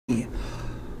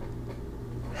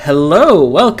Hello,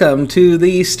 welcome to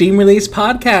the Steam Release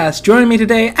Podcast. Joining me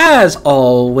today, as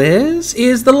always,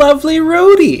 is the lovely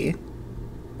Rhodey.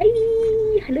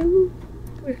 Hey, hello.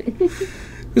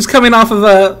 Who's coming off of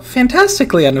a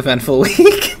fantastically uneventful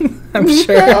week, I'm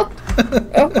sure.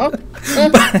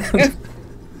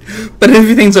 but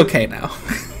everything's okay now.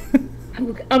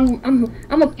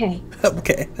 I'm okay.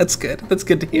 Okay, that's good. That's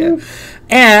good to hear.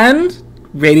 And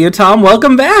RadioTom,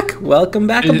 welcome back. Welcome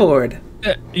back aboard.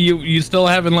 You still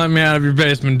haven't let me out of your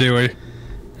basement, do we?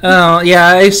 Oh,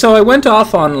 yeah. So I went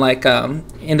off on like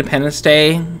Independence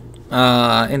Day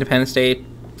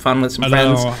fun with some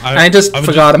friends. And I just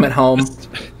forgot them at home.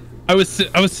 I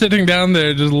was sitting down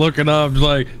there just looking up,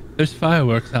 like there's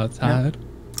fireworks outside.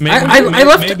 Yeah. I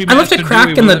left a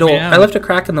crack in the door. I left a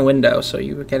crack in the window, so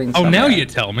you were getting some now air. You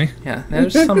tell me. Yeah,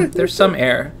 there's some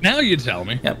air. Now you tell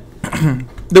me. Yep.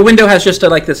 The window has just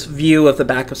like this view of the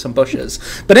back of some bushes.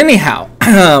 But anyhow,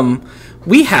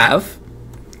 we have,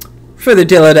 for the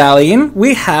Detalion,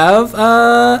 we have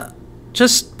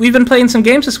we've been playing some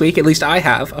games this week. At least I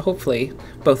have. Hopefully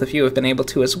both of you have been able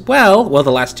to as well. Well,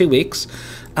 the last 2 weeks.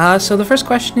 So the first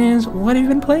question is, what have you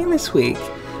been playing this week?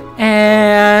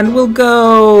 And we'll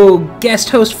go guest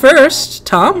host first,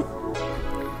 Tom.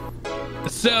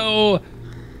 So,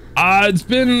 it's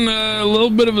been a little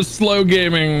bit of a slow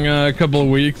gaming couple of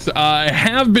weeks. I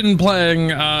have been playing,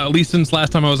 at least since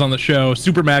last time I was on the show,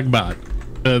 Super Magbot.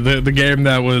 The game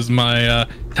that was my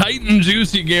tight and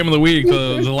juicy game of the week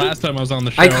the last time I was on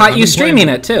the show. I caught you streaming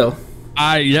it too.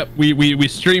 Yep, we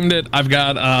streamed it. I've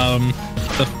got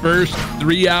the first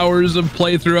 3 hours of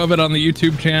playthrough of it on the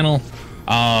YouTube channel.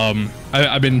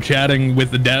 I've been chatting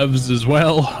with the devs as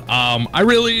well. I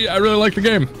really like the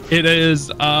game. It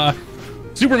is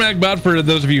Super Magbot, for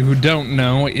those of you who don't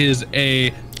know, is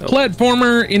a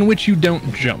platformer in which you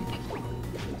don't jump.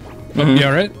 Mm-hmm. You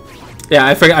all right? Yeah,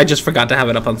 I just forgot to have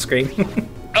it up on screen.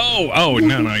 oh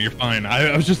no, you're fine.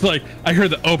 I was just like, I heard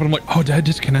the open, I'm like, oh, did I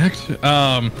disconnect?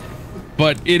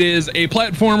 But it is a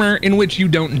platformer in which you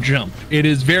don't jump. It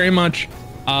is very much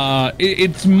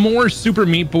it's more Super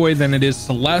Meat Boy than it is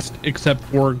Celeste, except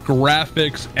for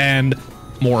graphics and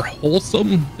more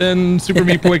wholesome than Super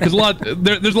Meat Boy, because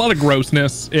there's a lot of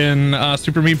grossness in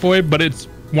Super Meat Boy, but it's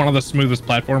one of the smoothest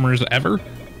platformers ever.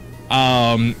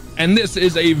 And this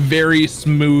is a very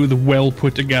smooth, well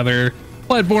put together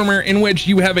platformer in which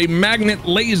you have a magnet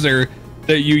laser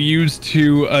that you use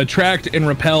to attract and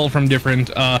repel from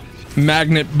different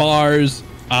magnet bars,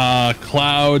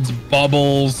 clouds,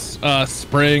 bubbles,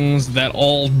 springs that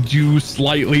all do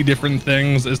slightly different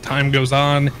things as time goes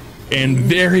on, and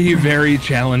very, very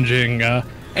challenging,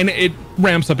 and it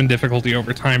ramps up in difficulty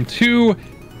over time too.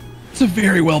 It's a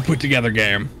very well put together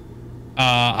game.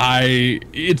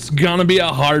 It's gonna be a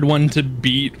hard one to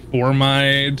beat for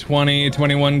my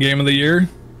 2021 game of the year.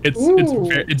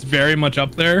 It's very much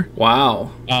up there.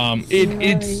 Wow.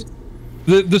 It's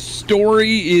the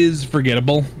story is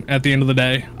forgettable at the end of the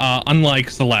day, unlike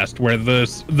Celeste, where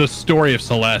the story of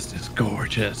Celeste is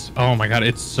gorgeous. Oh my god,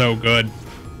 it's so good.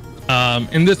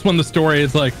 In this one, the story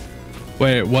is like,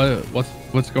 wait,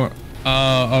 what's going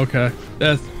on? Okay,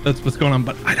 that's what's going on,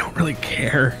 but I don't really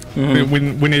care.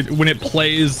 Mm-hmm. when it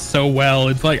plays so well,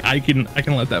 it's like I can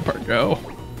let that part go.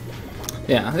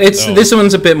 Yeah, this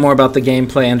one's a bit more about the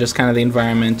gameplay and just kind of the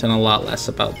environment, and a lot less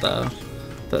about the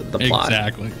plot.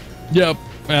 Exactly. Yep.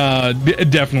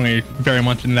 Definitely very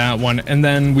much in that one. And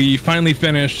then we finally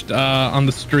finished on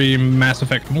the stream Mass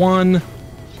Effect 1.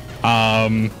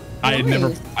 I'd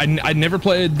never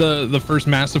played the first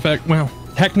Mass Effect. Well,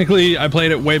 technically I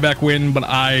played it way back when, but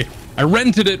I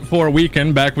rented it for a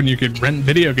weekend back when you could rent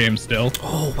video games still.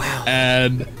 Oh wow.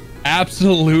 And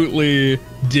absolutely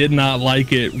did not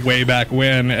like it way back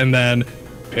when, and then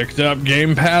picked up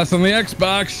Game Pass on the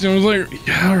Xbox and was like,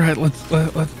 yeah, all right,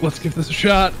 let's give this a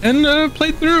shot, and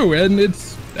played through, and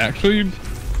it's actually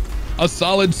a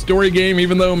solid story game,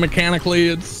 even though mechanically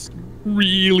it's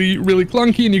really, really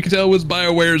clunky, and you can tell it was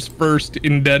BioWare's first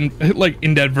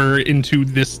endeavor into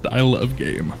this style of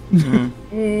game.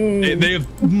 Mm-hmm. they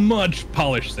have much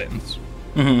polished since.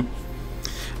 Mm-hmm.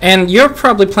 And you're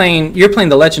playing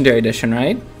the Legendary Edition,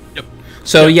 right? Yep.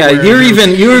 So yeah, you're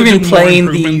even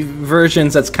playing the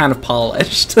versions that's kind of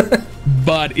polished.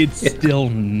 But it's still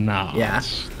not. Yeah.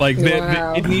 Like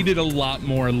it needed a lot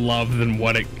more love than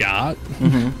what it got.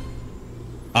 Mm-hmm.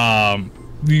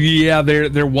 Yeah,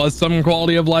 there was some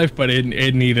quality of life, but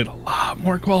it needed a lot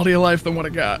more quality of life than what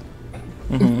it got.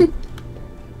 Mm-hmm.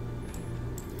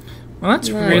 Well,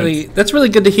 that's really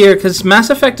good to hear, because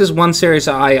Mass Effect is one series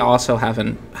that I also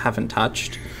haven't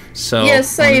touched. So yeah,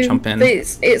 same. Jump in.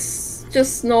 It's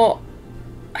just not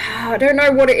I don't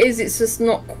know what it is. It's just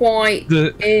not quite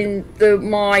in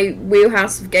my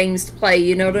wheelhouse of games to play.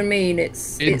 You know what I mean?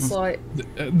 It's like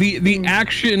the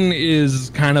action is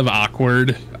kind of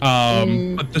awkward,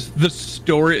 but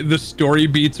the story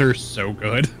beats are so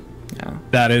good. Yeah.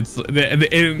 That's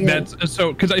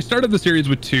so, because I started the series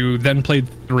with 2, then played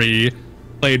 3,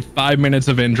 played 5 minutes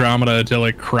of Andromeda until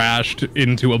it crashed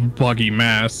into a buggy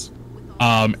mess.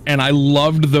 And I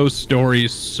loved those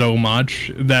stories so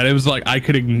much that it was like I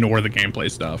could ignore the gameplay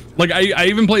stuff. Like I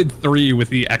even played 3 with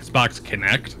the Xbox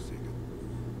Kinect,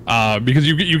 because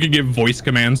you could give voice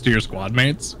commands to your squad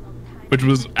mates, which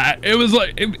was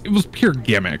it was pure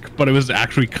gimmick, but it was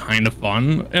actually kind of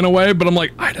fun in a way. But I'm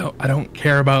like, I don't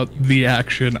care about the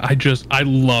action. I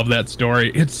love that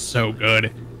story. It's so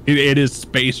good. It is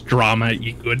space drama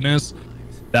goodness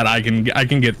that I can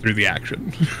get through the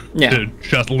action. Yeah. To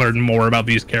just learn more about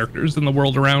these characters and the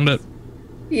world around it.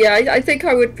 Yeah, I think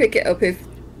I would pick it up if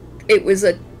it was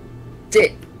a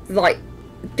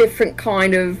different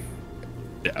kind of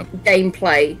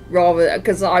gameplay, rather,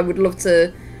 because I would love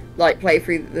to like play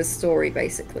through the story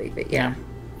basically. But yeah.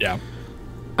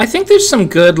 I think there's some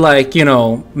good, like, you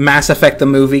know, Mass Effect the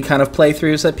movie kind of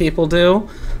playthroughs that people do.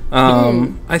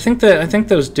 I think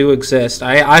those do exist.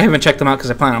 I haven't checked them out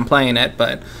because I plan on playing it,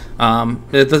 but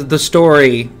the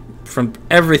story, from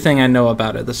everything I know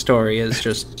about it, the story is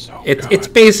just it's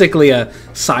basically a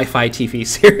sci-fi TV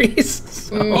series.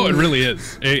 So. Oh, it really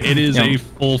is. It is a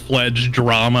full-fledged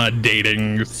drama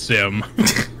dating sim.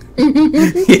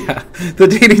 Yeah, the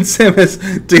dating sim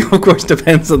of course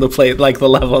depends on the play, like the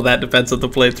level that depends on the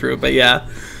playthrough. But yeah,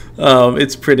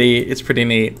 it's pretty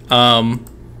neat.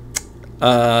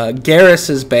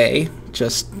 Garrus's Bay,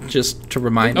 just to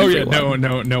remind everyone.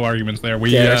 No arguments there.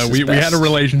 We had a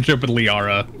relationship with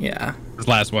Liara. Yeah, this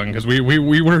last one, because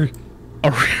we were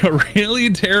a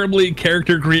really terribly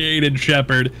character created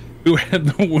shepherd who had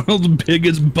the world's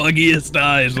biggest buggiest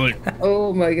eyes. Like,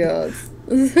 oh my god.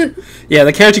 Yeah,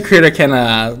 the character creator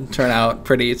can turn out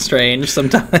pretty strange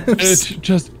sometimes. It's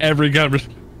just every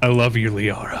conversation. I love you,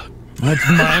 Liara. Let's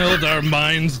mild our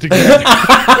minds together.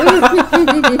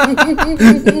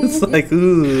 It's like,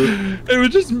 ooh. It was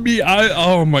just me.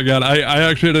 Oh my god. I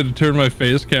actually had to turn my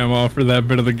face cam off for that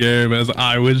bit of the game, as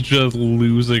I was just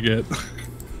losing it.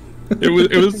 It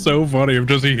was so funny. I'm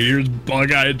just here's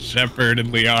bug-eyed shepherd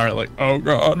and Liara, like, oh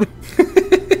god.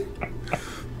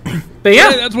 But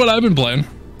yeah, that's what I've been playing.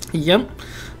 Yep.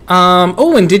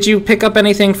 Oh, and did you pick up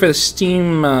anything for the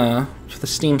Steam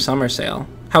summer sale?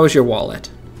 How was your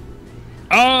wallet?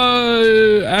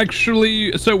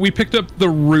 Actually, so we picked up the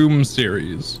Room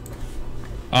series.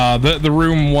 The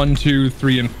Room 1, 2,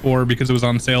 3, and 4 because it was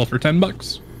on sale for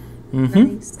 $10.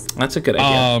 Mm-hmm. Nice. That's a good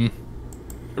idea.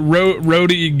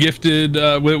 Rhodey gifted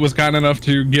was kind enough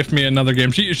to gift me another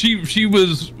game. She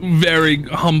was very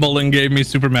humble and gave me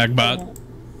Super Magbot.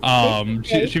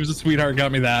 She was a sweetheart,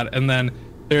 got me that, and then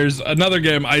there's another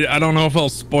game. I don't know if I'll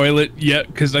spoil it yet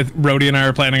because Rhodey and I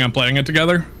are planning on playing it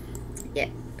together. Yeah.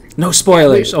 No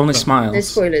spoilers, only smiles. No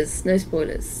spoilers, no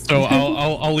spoilers. So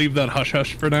I'll leave that hush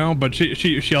hush for now. But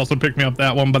she also picked me up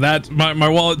that one. But that's my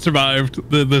wallet survived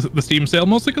the Steam sale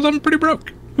mostly because I'm pretty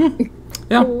broke.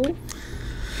 Yeah. Aww.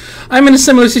 I'm in a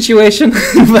similar situation, but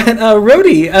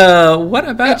Rhodey, what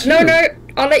about you? No,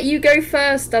 I'll let you go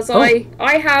first, as I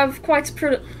have quite a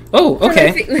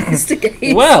prolific list of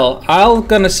games. Well, I'm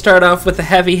gonna start off with a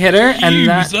heavy hitter, and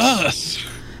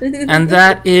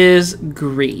that is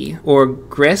Gris or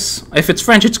Gris. If it's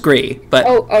French, it's Gris. But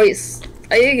I think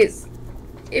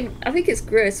it's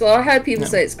Gris. Well, I heard people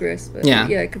say it's Gris, but yeah,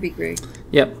 it could be Gris.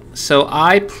 Yep. So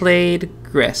I played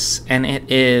Gris, and it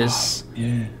is.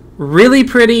 Really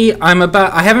pretty. I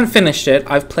haven't finished it.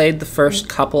 I've played the first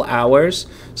couple hours,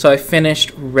 so I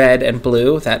finished Red and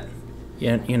Blue. That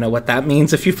you know what that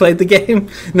means if you played the game.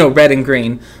 No, Red and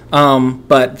Green.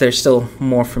 But there's still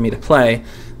more for me to play.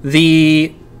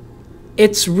 It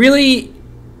is a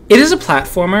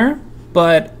platformer,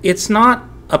 but it's not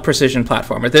a precision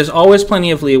platformer. There's always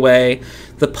plenty of leeway.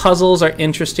 The puzzles are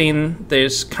interesting.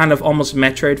 There's kind of almost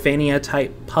Metroidvania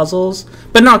type puzzles,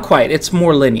 but not quite. It's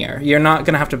more linear. You're not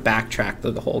going to have to backtrack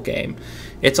the whole game.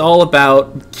 It's all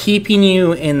about keeping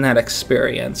you in that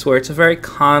experience where it's a very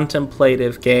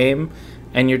contemplative game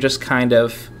and you're just kind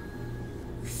of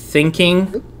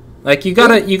thinking. Like you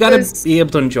gotta be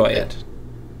able to enjoy it.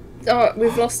 Oh,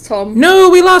 we've lost Tom. No,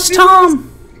 we lost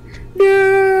Tom.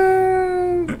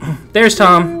 No. There's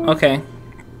Tom. Okay.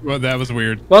 Well, that was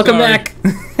weird. Welcome back.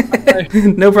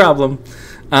 No problem.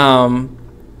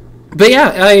 But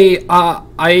yeah,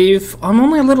 I'm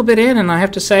only a little bit in, and I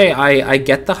have to say I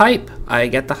get the hype. I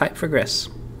get the hype for Gris.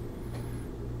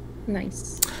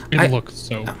 Nice. It looks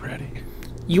so pretty.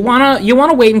 You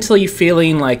wanna wait until you're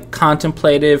feeling like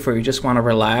contemplative, or you just want to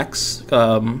relax.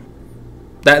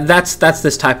 That's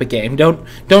this type of game. Don't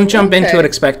jump into it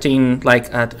expecting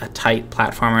like a tight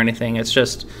platform or anything. It's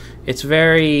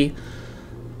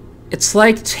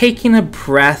like taking a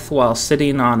breath while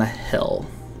sitting on a hill.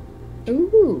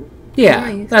 Ooh.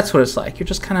 Yeah, nice. that's what it's like. You're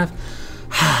just kind of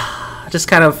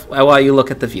while you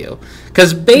look at the view,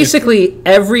 because basically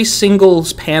every single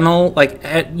panel, like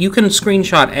you can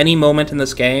screenshot any moment in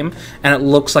this game, and it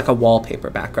looks like a wallpaper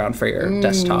background for your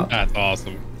desktop. That's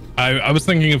awesome. I was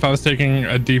thinking if I was taking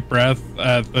a deep breath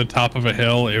at the top of a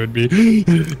hill, it would be.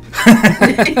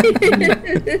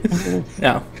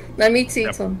 Yeah. No, me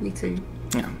too, Tom. Me too.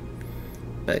 Yeah.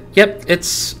 But yep,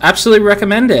 it's absolutely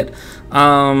recommended.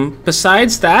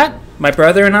 Besides that, my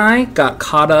brother and I got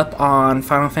caught up on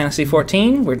Final Fantasy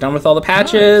XIV. We're done with all the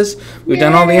patches. Nice. We've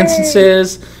done all the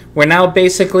instances. We're now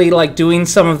basically like doing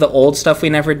some of the old stuff we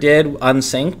never did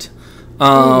unsynced.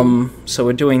 So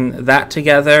we're doing that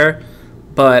together.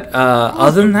 But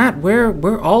other than that,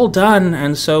 we're all done,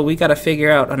 and so we got to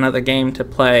figure out another game to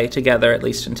play together at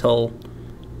least until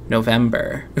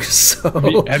November.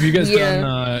 So have you guys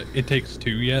done It Takes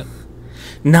Two yet?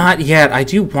 Not yet. I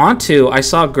do want to. I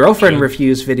saw Girlfriend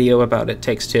Reviews video about It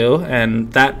Takes Two,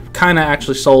 and that kind of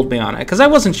actually sold me on it, because I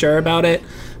wasn't sure about it,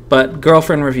 but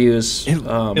Girlfriend Reviews... It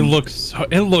looks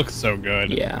so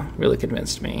good. Yeah, really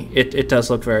convinced me. It does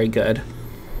look very good.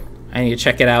 I need to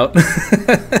check it out.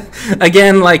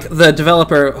 Again, like the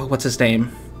developer, what's his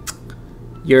name?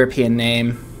 European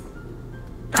name.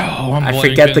 Oh, I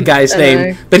forget the guy's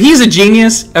name. But he's a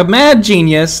genius, a mad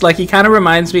genius. Like, he kind of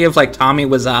reminds me of like Tommy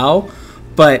Wiseau,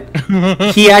 but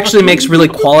he actually makes really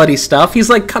quality stuff. He's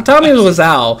like Tommy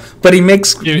Wiseau, but he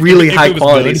makes really high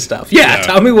quality stuff. Yeah,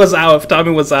 Tommy Wiseau, if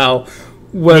Tommy Wiseau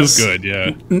was good,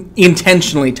 yeah.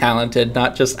 Intentionally talented,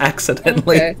 not just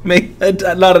accidentally.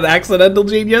 Not an accidental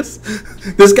genius.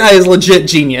 This guy is legit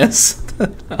genius.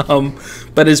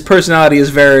 But his personality is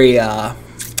very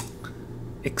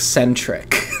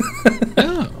eccentric.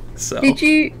 Oh. So Did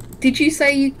you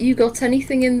say you got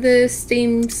anything in the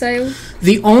Steam sale?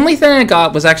 The only thing I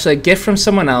got was actually a gift from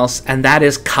someone else, and that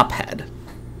is Cuphead.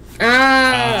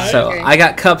 So I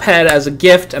got Cuphead as a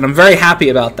gift, and I'm very happy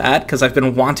about that, because I've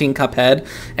been wanting Cuphead,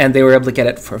 and they were able to get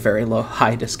it for a very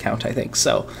high discount, I think.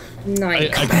 So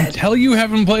nice. I can tell you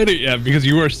haven't played it yet, because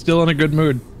you are still in a good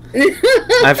mood.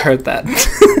 I've heard that.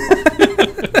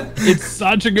 It's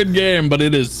such a good game, but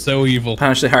it is so evil.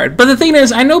 Punishingly hard. But the thing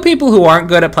is, I know people who aren't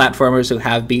good at platformers who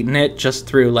have beaten it just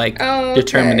through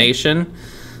determination.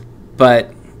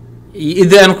 But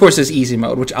then, of course, there's easy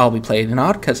mode, which I'll be playing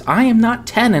on because I am not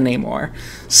 10 anymore.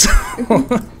 So,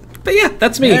 but yeah,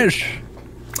 that's me.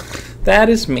 That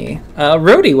is me.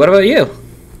 Rhodey, what about you?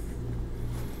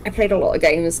 I played a lot of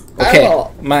games. Okay,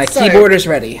 my keyboard is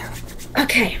ready.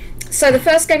 Okay, so the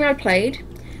first game I played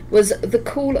was The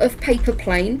Call of Paper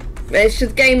Plane. It's a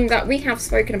game that we have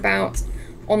spoken about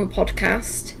on the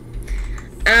podcast.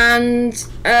 And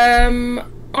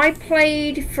I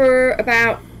played for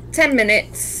about 10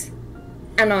 minutes,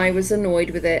 and I was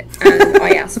annoyed with it, and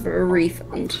I asked for a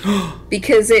refund.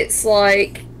 Because it's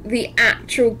like, the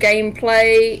actual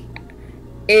gameplay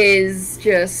is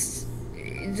just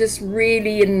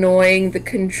really annoying.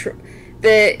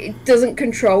 It doesn't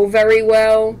control very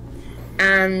well,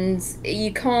 and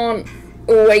you can't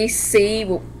always see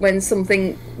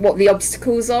what the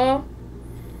obstacles are,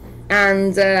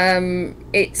 and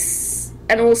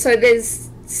also it's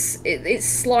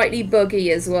slightly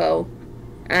buggy as well,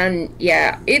 and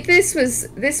yeah, this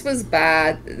was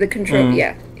bad. The control,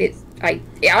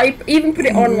 I even put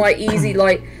it on like easy,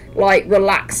 like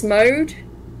relax mode.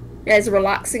 There's a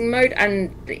relaxing mode,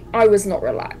 and I was not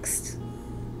relaxed.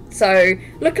 So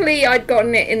luckily I'd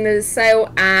gotten it in the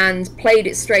sale and played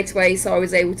it straight away, so I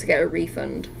was able to get a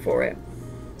refund for it.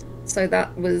 So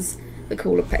that was The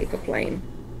Call of Paper Plane.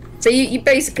 So you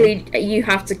basically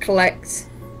have to collect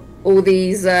all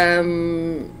these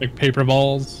like paper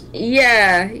balls.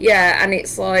 Yeah, and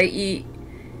it's like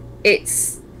the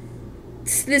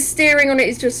steering on it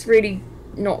is just really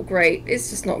not great. It's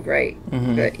just not great.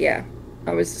 But yeah,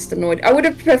 I was just annoyed. I would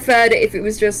have preferred it if it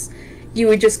was just you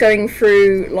were just going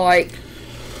through, like,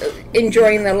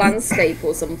 enjoying the landscape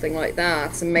or something like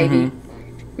that, and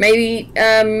maybe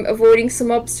avoiding some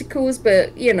obstacles,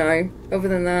 but, you know, other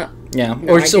than that... Yeah,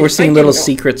 no, or seeing little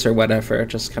secrets or whatever,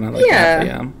 just kind of like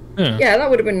that, Yeah, that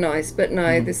would have been nice, but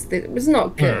no, this was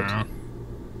not good.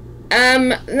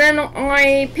 Then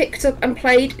I picked up and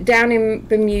played Down in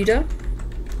Bermuda.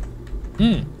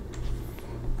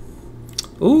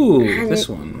 Ooh, this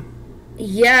one.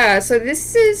 Yeah, so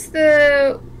this is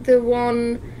the the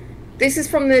one. This is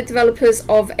from the developers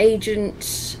of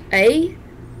Agent A,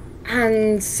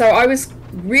 and so I was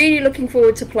really looking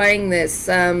forward to playing this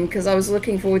because I was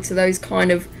looking forward to those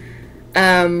kind of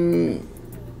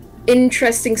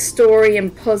interesting story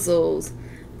and puzzles.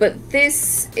 But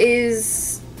this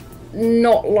is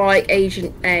not like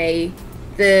Agent A.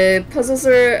 The puzzles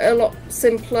are a lot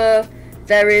simpler.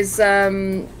 There's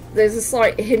a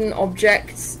slight hidden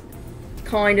object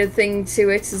kind of thing to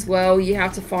it as well. You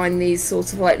have to find these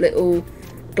sort of like little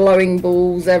glowing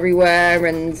balls everywhere,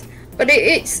 but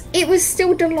it was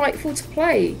still delightful to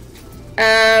play.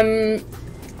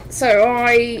 So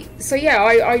I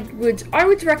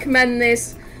would recommend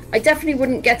this. I definitely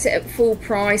wouldn't get it at full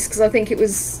price because I think it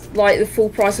was like the full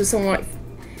price was something like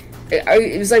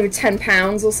it was over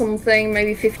 £10 or something,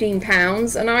 maybe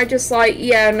 £15, and I just like,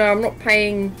 yeah, no, I'm not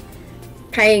paying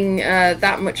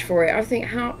that much for it. I think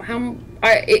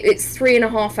it's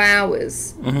 3.5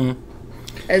 hours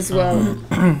as well.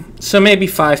 So maybe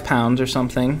 £5 or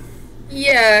something.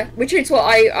 Yeah, which is what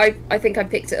I think I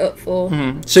picked it up for.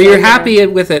 So you're happy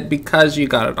with it because you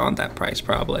got it on that price,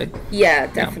 probably. Yeah,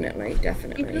 definitely.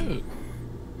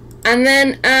 And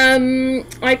then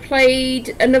I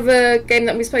played another game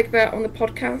that we spoke about on the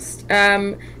podcast,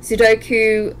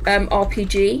 Sudoku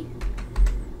RPG.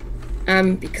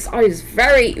 Because I was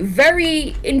very,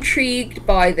 very intrigued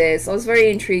by this.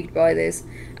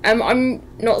 I'm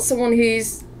not someone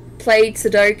who's played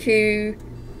Sudoku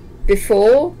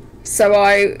before, so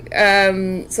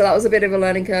so that was a bit of a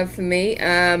learning curve for me.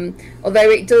 Although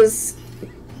it does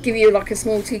give you like a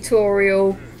small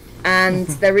tutorial, and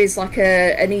there is like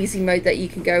an easy mode that you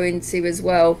can go into as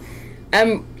well.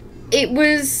 It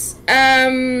was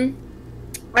I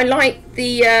liked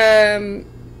the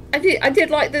I did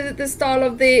like the style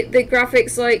of the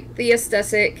graphics, like the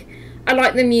aesthetic. I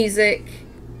like the music.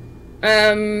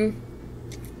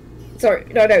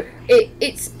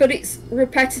 It's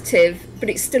repetitive, but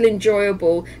it's still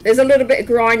enjoyable. There's a little bit of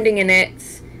grinding in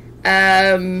it.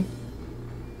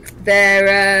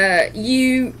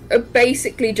 You are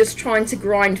basically just trying to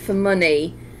grind for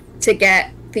money to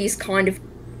get these kind of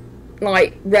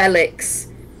like relics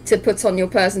to put on your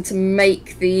person to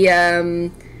make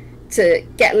the to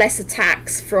get less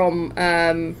attacks from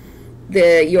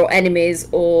your enemies,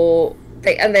 or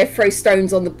they throw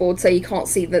stones on the board so you can't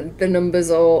see the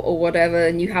numbers or whatever,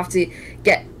 and you have to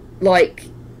get like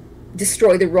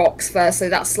destroy the rocks first, so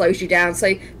that slows you down.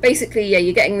 So basically, yeah,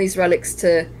 you're getting these relics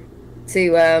to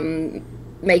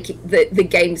make the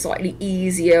game slightly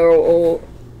easier,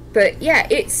 but yeah,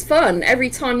 it's fun. Every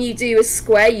time you do a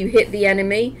square, you hit the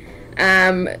enemy,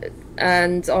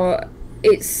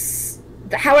 it's,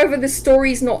 however, the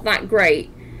story's not that great.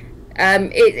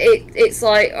 It's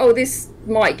like, oh, this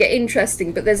might get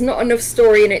interesting, but there's not enough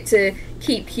story in it to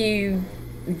keep you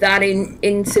that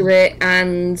into it,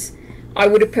 and I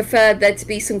would have preferred there to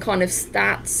be some kind of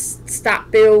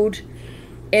stat build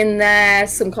in there,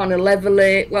 some kind of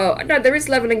leveling. Well, no, there is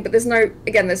leveling, but there's no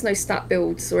stat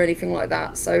builds or anything like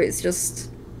that, so it's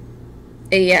just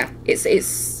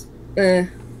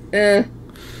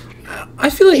I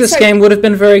feel like this game would have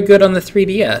been very good on the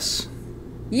 3DS.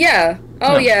 Yeah.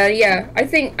 Oh, no. Yeah. I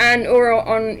think, or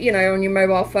on on your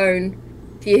mobile phone,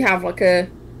 if you have like an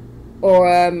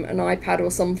iPad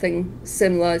or something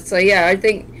similar. So yeah, I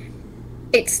think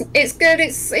it's good.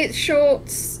 It's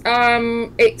short.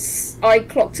 I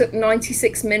clocked up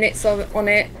 96 minutes on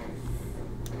it.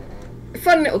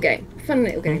 Fun little game.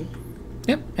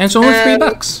 Yep, and it's only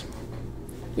 $3.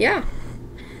 Yeah.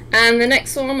 And the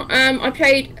next one, I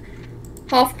played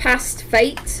Half Past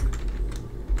Fate.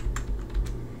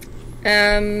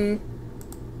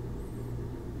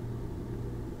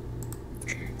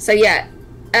 So yeah,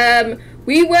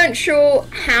 we weren't sure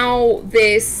how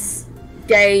this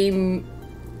game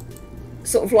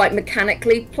sort of like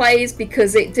mechanically plays,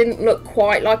 because it didn't look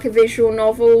quite like a visual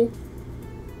novel,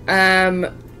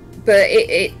 but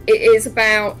it is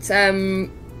about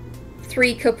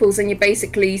 3 couples, and you're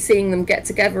basically seeing them get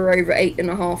together over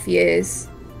 8.5 years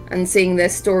and seeing their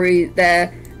story,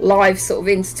 their lives sort of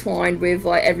intertwined with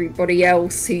like everybody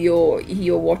else who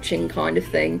you're watching, kind of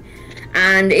thing.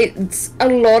 And it's a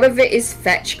lot of it is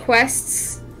fetch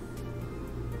quests.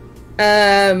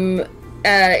 Again,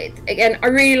 I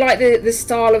really like the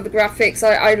style of the graphics.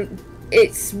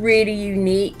 It's really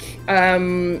unique.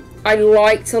 I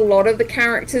liked a lot of the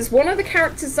characters. One of the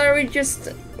characters though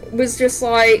was just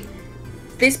like,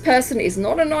 this person is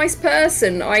not a nice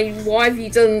person. Why are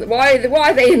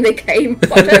they in the game?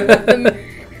 I don't want them.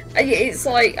 It's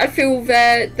like, I feel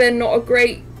they're not a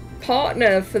great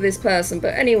partner for this person.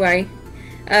 But anyway,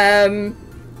 the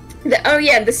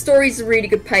story's a really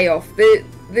good payoff.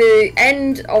 the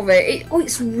end of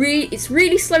it's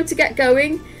really slow to get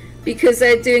going, because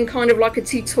they're doing kind of like a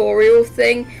tutorial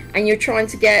thing, and you're trying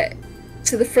to get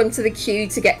to the front of the queue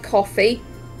to get coffee,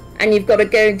 and you've got to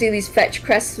go and do these fetch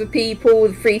quests for people,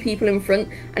 with 3 people in front,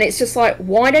 and it's just like,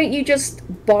 why don't you just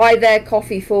buy their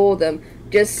coffee for them?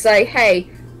 Just say, hey,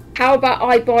 how about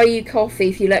I buy you coffee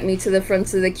if you let me to the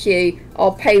front of the queue?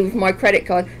 I'll pay with my credit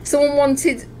card. Someone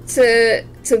wanted to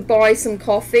buy some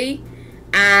coffee,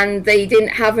 and they didn't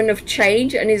have enough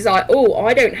change, and he's like, oh,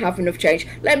 I don't have enough change,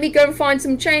 let me go and find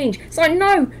some change. It's like,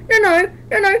 no,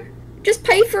 just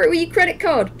pay for it with your credit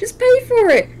card, just pay for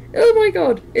it. Oh my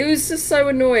god, it was just so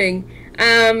annoying.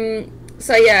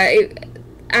 So yeah,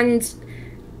 and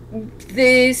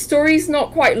the story's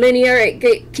not quite linear.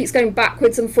 It keeps going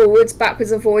backwards and forwards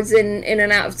in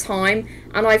and out of time,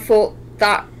 and I thought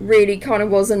that really kind of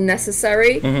was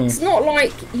unnecessary. It's not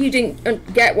like you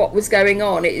didn't get what was going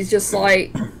on, it is just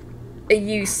like a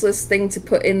useless thing to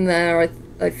put in there,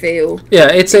 I feel.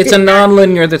 Yeah, it's a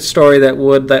non-linear story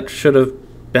that should have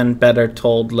been better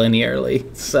told linearly.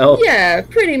 So yeah,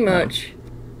 pretty much.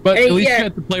 But at least you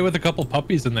had to play with a couple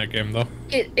puppies in that game, though.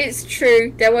 It's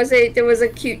true. There was a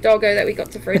cute doggo that we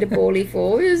got to throw the ballie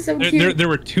for. It was so cute. There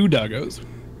were 2 doggos.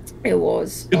 It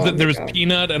was. There was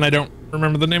Peanut, and I don't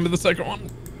remember the name of the second one.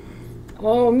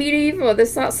 Oh, me neither.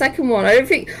 There's that second one. I don't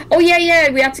think. Oh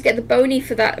yeah. We had to get the bony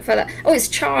for that. Oh, it's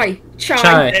Chai.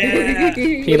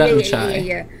 Peanut and Chai.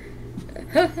 Yeah.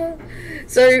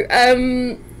 So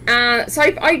so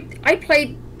I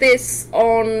played this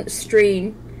on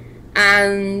stream,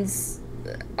 and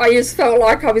I just felt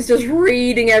like I was just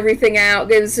reading everything out.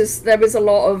 There was a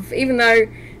lot of, even though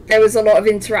there was a lot of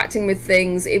interacting with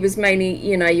things, it was mainly,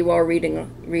 you are reading a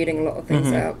lot of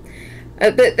things out.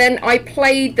 But then I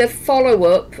played the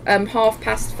follow-up, Half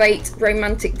Past Fate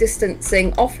Romantic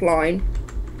Distancing offline.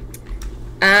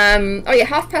 Oh yeah,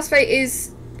 Half Past Fate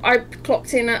is, I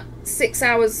clocked in at 6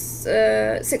 hours,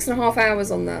 6.5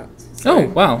 hours on that. So. Oh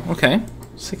wow, okay,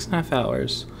 6.5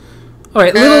 hours. All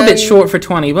right, a little bit short for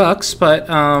 $20, but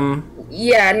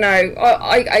yeah, no,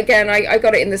 I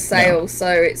got it in the sale, so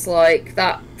it's like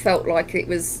that felt like it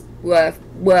was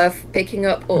worth picking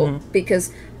up, or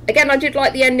because again I did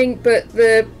like the ending, but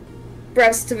the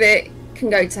rest of it can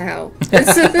go to hell.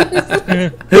 At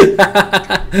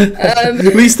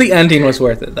least the ending was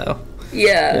worth it, though.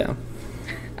 Yeah.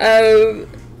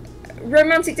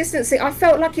 Romantic Distancing, I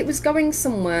felt like it was going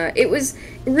somewhere. It was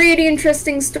a really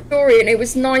interesting story, and it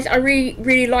was nice. I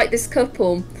really liked this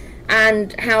couple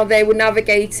and how they were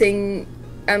navigating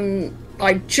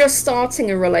like just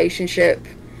starting a relationship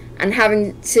and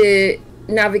having to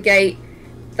navigate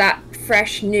that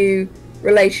fresh new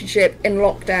relationship in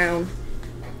lockdown,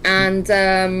 and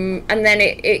then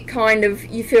it kind of,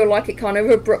 you feel like it kind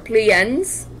of abruptly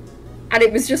ends, and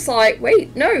it was just like,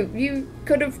 wait, no, you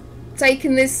could have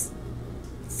taken this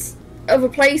other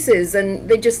places, and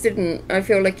they just didn't. I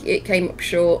feel like it came up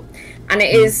short, and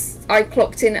it is, I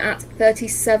clocked in at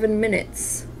 37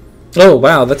 minutes. Oh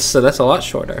wow, that's a lot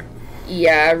shorter.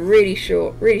 Yeah, really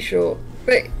short,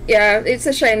 but yeah, it's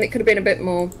a shame it could have been a bit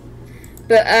more.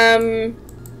 But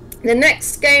the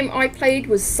next game I played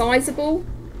was Sizable,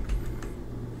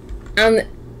 and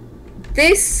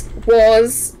this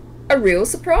was a real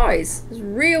surprise.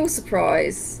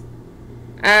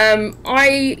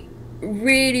 I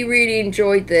really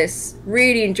enjoyed this.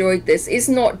 It's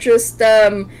not just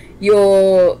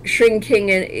you're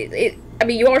shrinking, and I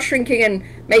mean, you are shrinking and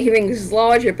making things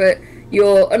larger, but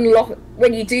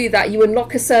when you do that, you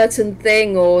unlock a certain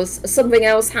thing, or something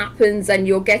else happens, and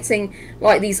you're getting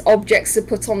like these objects to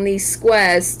put on these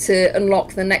squares to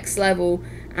unlock the next level.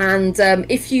 And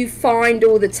if you find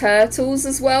all the turtles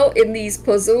as well in these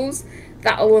puzzles,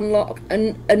 that'll unlock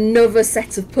another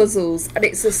set of puzzles, and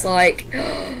it's just like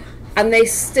and they're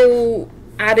still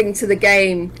adding to the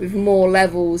game with more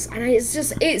levels, and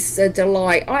it's a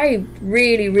delight. I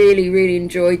really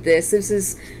enjoyed this. This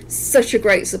is such a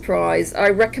great surprise. I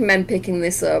recommend picking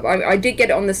this up. I did get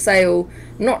it on the sale.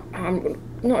 I'm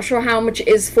not sure how much it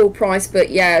is full price, but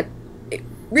yeah,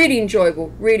 really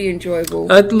enjoyable.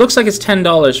 It looks like it's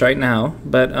 $10 right now,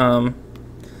 but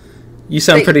you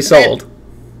sound pretty sold.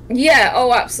 Yeah,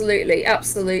 oh absolutely.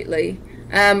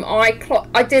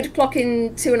 I did clock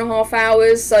in 2.5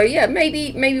 hours, so yeah,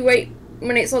 maybe wait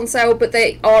when it's on sale, but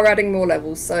they are adding more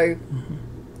levels, so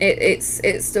it's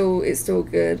still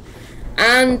good.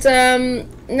 And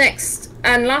next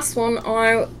and last one,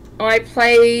 I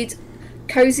played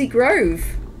Cozy Grove.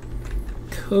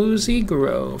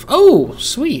 Oh,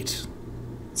 sweet.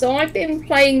 So I've been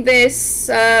playing this.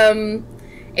 You're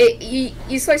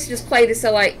supposed to just play this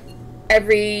at like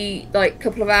every like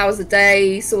couple of hours a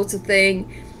day sort of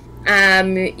thing.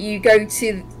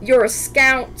 You're a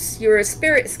scout, you're a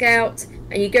spirit scout,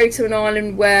 and you go to an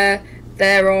island where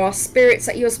there are spirits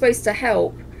that you're supposed to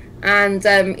help, and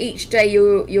each day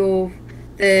you're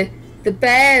the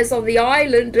bears on the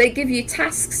island, they give you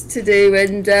tasks to do,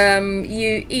 and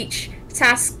each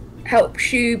task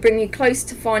helps you, bring you close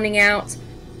to finding out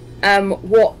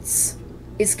what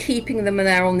is keeping them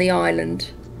there on the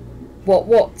island.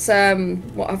 What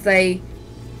are they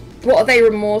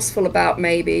remorseful about?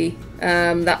 Maybe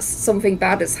that's something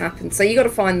bad has happened. So you got to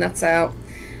find that out.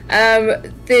 I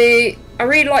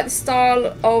really like the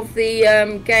style of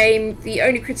the game. The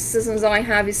only criticisms I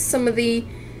have is some of the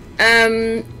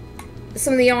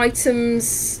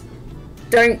items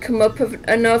don't come up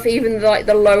enough, even like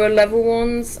the lower level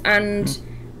ones, and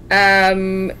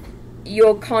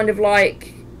you're kind of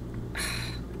like,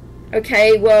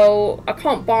 okay, well, I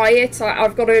can't buy it.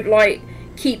 I've got to like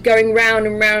keep going round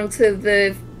and round till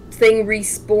the thing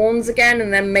respawns again,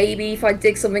 and then maybe if I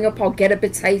dig something up, I'll get a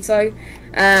potato.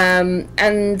 And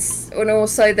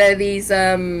also there are these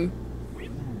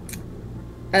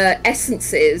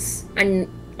essences, and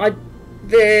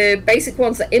the basic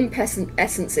ones are imp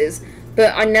essences,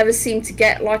 but I never seem to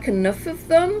get like enough of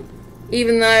them.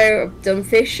 Even though I've done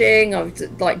fishing, I've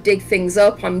like dig things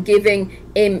up, I'm giving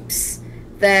imps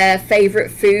their favorite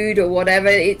food or whatever.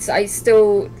 I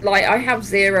still like, I have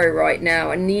 0 right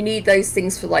now, and you need those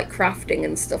things for like crafting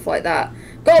and stuff like that.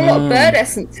 Got a lot of bird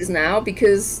essences now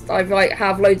because I've like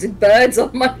have loads of birds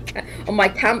on my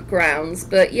campgrounds.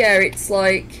 But yeah, it's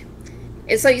like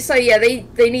so yeah,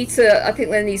 they need to, I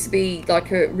think there needs to be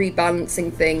like a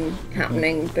rebalancing thing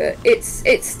happening, but it's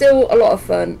still a lot of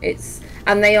fun.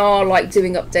 And they are like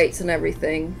doing updates and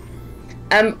everything.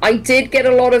 I did get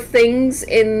a lot of things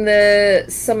in the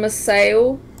summer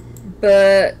sale,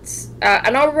 but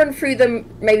and I'll run through them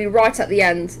maybe right at the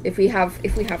end if we have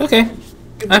okay time.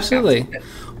 Absolutely.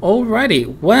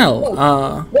 Alrighty, well,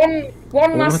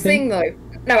 one last thing though.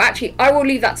 No, actually, I will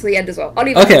leave that to the end as well. I'll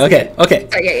leave that okay.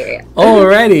 Yeah.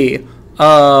 Alrighty.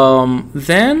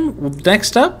 Then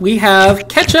next up we have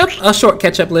Catchup, a short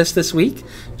Catchup list this week.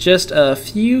 Just a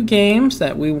few games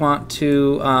that we want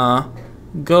to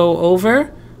go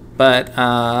over, but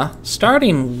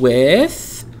starting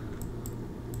with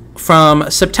from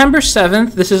September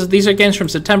 7th. These are games from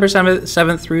September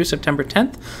 7th through September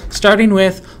 10th, starting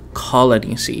with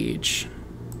Colony Siege.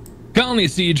 Colony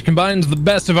Siege combines the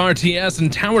best of RTS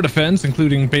and tower defense,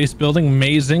 including base building,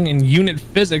 mazing, and unit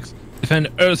physics. Defend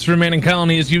Earth's remaining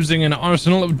colonies using an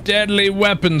arsenal of deadly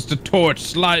weapons to torch,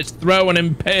 slice, throw, and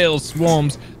impale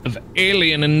swarms of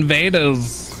alien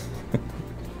invaders.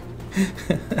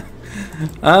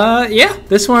 Yeah,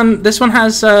 this one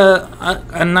has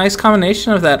a nice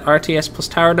combination of that RTS plus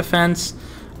tower defense.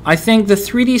 I think the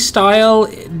 3D style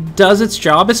does its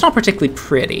job. It's not particularly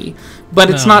pretty, but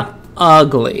it's not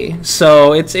ugly.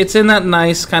 So it's in that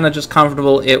nice kind of just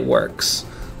comfortable, it works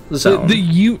zone. The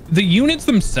units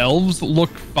themselves look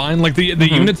fine, like the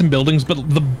units and buildings, but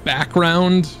the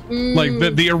background,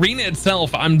 like the arena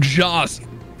itself, I'm just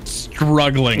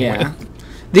struggling with.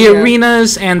 The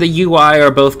arenas and the UI are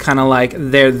both kind of like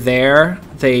they're there.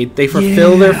 They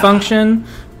fulfill their function,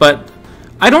 but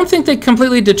I don't think they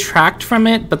completely detract from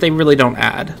it, but they really don't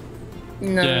add.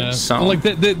 No. Yeah. So like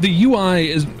the UI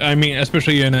is, I mean,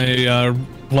 especially in a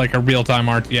like a real-time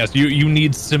RTS, you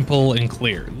need simple and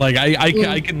clear. Like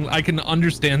I can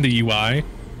understand the UI,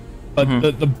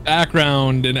 but the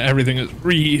background and everything is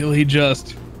really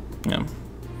just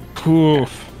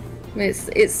poof.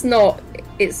 It's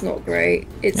not great.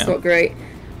 It's not great.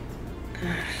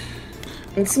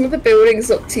 And some of the buildings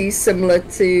look too similar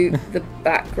to the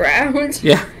background.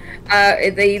 Yeah.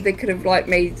 They could have like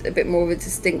made a bit more of a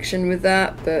distinction with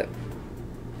that, but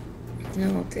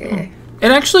oh dear.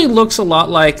 It actually looks a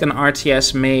lot like an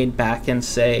RTS made back in,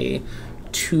 say,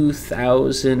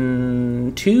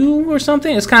 2002 or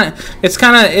something. It's kind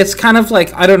of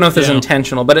like, I don't know if it's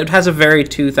intentional, but it has a very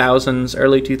 2000s,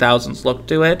 early 2000s look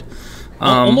to it.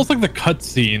 Almost like the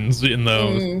cutscenes in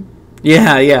those.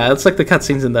 Yeah, it's like the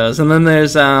cutscenes in those. And then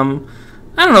there's I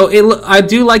don't know. I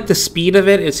do like the speed of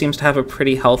it. It seems to have a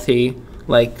pretty healthy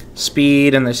like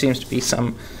speed, and there seems to be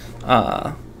some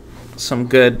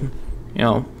good,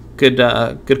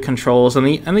 good controls, and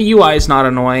the UI is not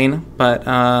annoying. But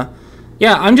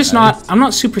I'm just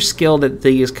not super skilled at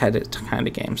these kind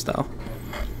of games though.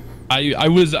 I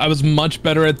was much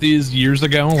better at these years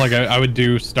ago. Like I would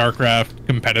do StarCraft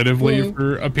competitively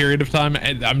for a period of time,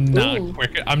 and I'm not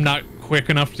quick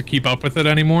enough to keep up with it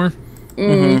anymore.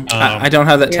 I don't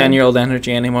have that 10-year-old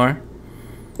energy anymore.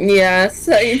 Yeah,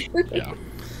 same.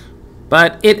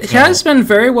 But it has been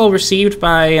very well received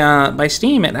by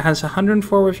Steam. It has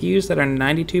 104 reviews that are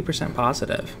 92%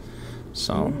 positive.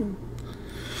 So,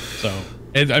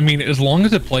 I mean, as long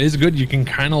as it plays good, you can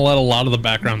kind of let a lot of the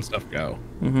background stuff go.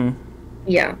 Mm-hmm.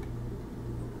 Yeah.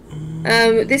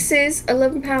 This is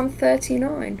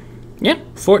 £11.39. Yeah,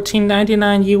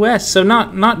 $14.99 US. So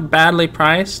not badly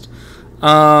priced.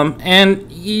 And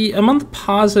among the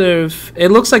positive,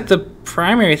 it looks like the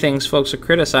primary things folks are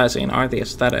criticizing are the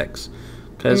aesthetics,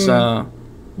 because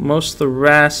most of the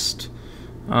rest,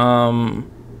 even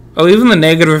the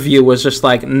negative review was just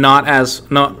like not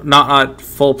at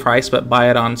full price, but buy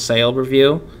it on sale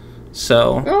review.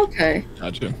 So okay,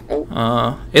 gotcha.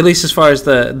 At least as far as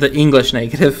the English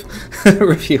negative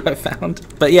review I found,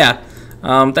 but yeah,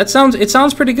 it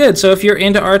sounds pretty good. So if you're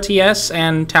into RTS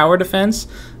and tower defense,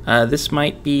 this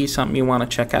might be something you want to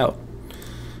check out.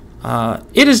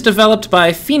 It is developed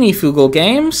by Finifugal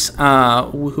Games,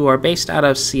 who are based out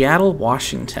of Seattle,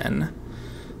 Washington.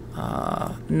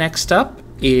 Next up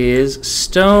is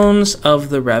Stones of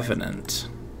the Revenant.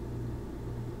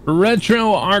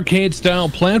 Retro arcade-style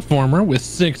platformer with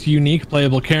 6 unique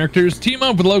playable characters. Team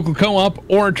up with local co-op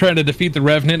or try to defeat the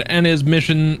Revenant and his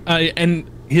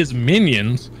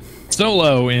minions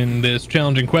solo in this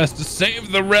challenging quest to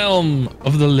save the realm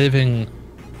of the living.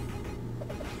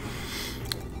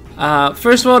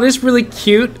 First of all, it is really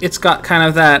cute. It's got kind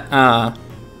of that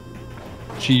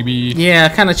chibi. Yeah,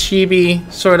 kind of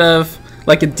chibi, sort of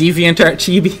like a DeviantArt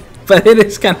chibi, but it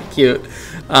is kind of cute.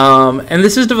 And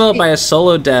this is developed by a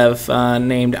solo dev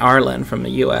named Arlen from the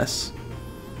US.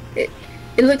 It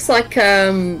looks like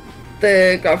the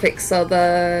graphics are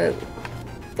the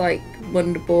like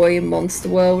Wonder Boy and Monster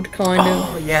World kind of.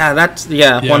 Oh yeah,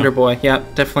 yeah, Wonder Boy. Yeah,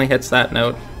 definitely hits that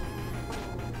note.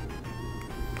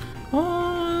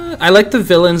 I like the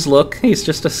villain's look. He's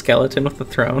just a skeleton with a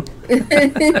throne.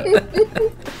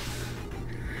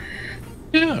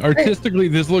 Yeah, artistically,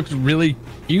 this looks really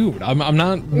cute. I'm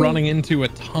not running into a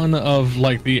ton of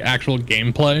like the actual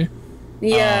gameplay.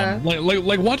 Yeah.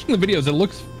 Like watching the videos, it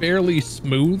looks fairly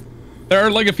smooth. There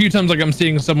are like a few times like I'm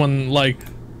seeing someone like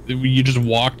you just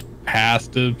walked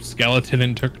past a skeleton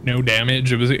and took no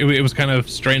damage. It was kind of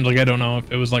strange. Like I don't know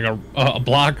if it was like a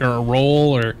block or a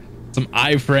roll or some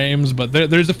iframes, but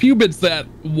there's a few bits that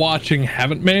watching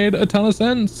haven't made a ton of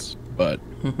sense. But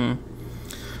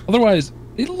otherwise,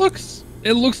 it looks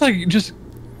like just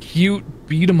cute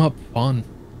beat 'em up fun.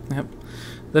 Yep.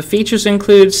 The features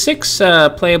include 6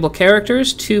 playable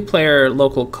characters, 2-player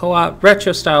local co-op,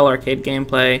 retro-style arcade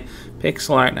gameplay,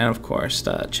 pixel art, and of course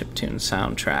the chiptune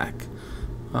soundtrack.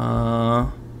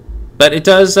 But it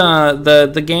does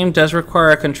the game does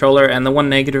require a controller, and the one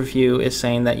negative review is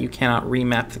saying that you cannot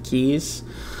remap the keys.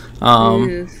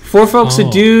 For folks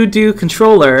who do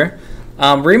controller,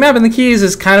 remapping the keys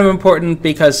is kind of important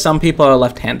because some people are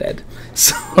left-handed.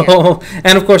 So,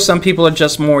 and of course, some people are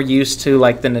just more used to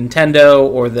like the Nintendo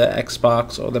or the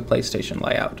Xbox or the PlayStation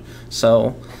layout.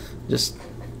 So, just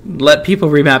let people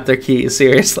remap their keys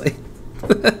seriously.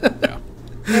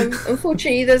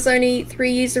 Unfortunately, there's only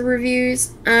 3 user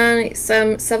reviews, and it's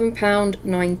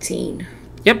 £7.19.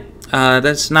 Yep,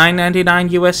 that's $9.99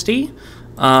 USD.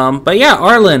 But yeah,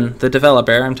 Arlen, the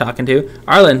developer I'm talking to,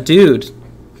 Arlen, dude,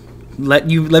 let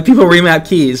people remap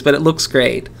keys, but it looks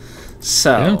great.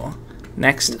 So,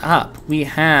 next up we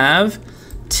have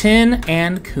Tin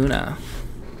and Kuna.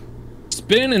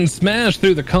 Spin and smash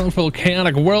through the colorful,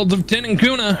 chaotic worlds of Tin and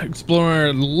Kuna.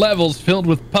 Explore levels filled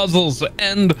with puzzles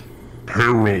and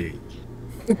parade.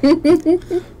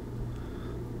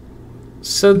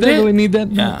 So they really need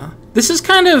that. Yeah, this is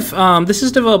kind of this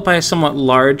is developed by a somewhat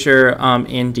larger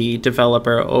indie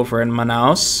developer over in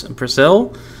Manaus,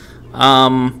 Brazil.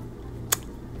 I'm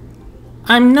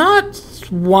not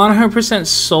 100%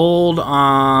 sold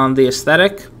on the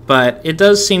aesthetic, but it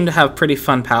does seem to have pretty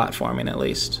fun platforming at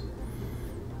least.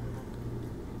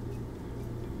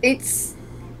 It's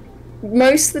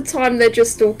most of the time they're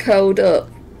just all curled up,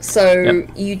 so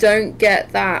you don't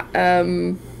get that. I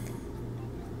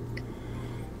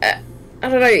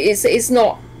don't know. It's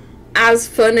not as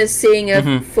fun as seeing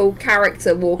a full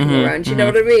character walking around. You know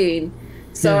what I mean?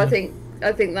 So I think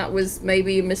that was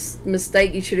maybe a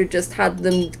mistake. You should have just had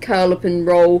them curl up and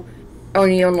roll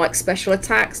only on like special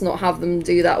attacks, not have them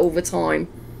do that all the time.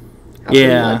 Have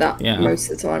them like that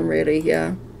most of the time, really.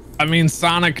 Yeah. I mean,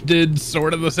 Sonic did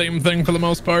sort of the same thing for the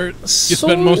most part. You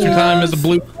spend most of your time as a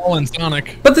blue ball in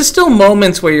Sonic. But there's still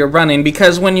moments where you're running,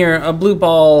 because when you're a blue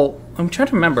ball... I'm trying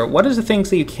to remember. What is the things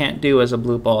that you can't do as a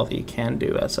blue ball that you can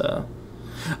do as a...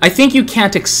 I think you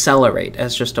can't accelerate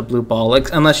as just a blue ball,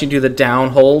 like, unless you do the down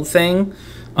hold thing.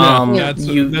 You gradually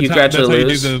lose. That's how you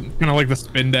do the kind of like the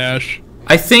spin dash.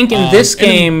 I think in this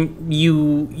game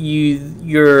you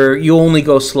only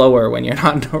go slower when you're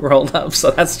not rolled up,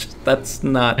 so that's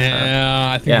not.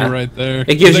 Yeah, I think you're right there.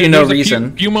 It gives you no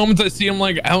reason. Few moments I see him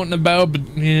like out and about, but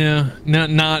yeah,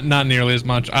 not nearly as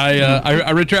much.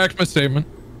 I retract my statement.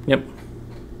 Yep.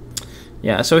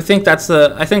 Yeah, so I think that's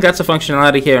a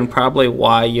functionality here, and probably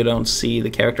why you don't see the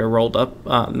character rolled up,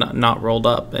 not rolled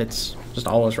up. It's just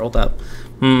always rolled up.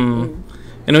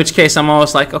 In which case, I'm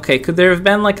always like, okay, could there have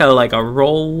been like a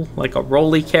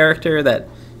rolly character that,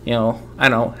 you know, I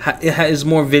don't know, is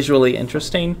more visually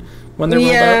interesting when they're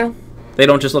rolled up? They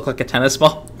don't just look like a tennis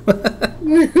ball.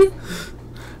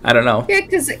 I don't know. Yeah,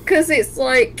 because it's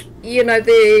like, you know,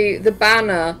 the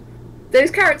banner.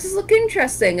 Those characters look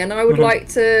interesting, and I would like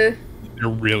to. They're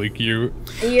really cute.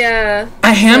 Yeah.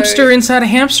 A hamster inside a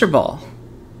hamster ball.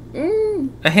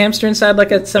 A hamster inside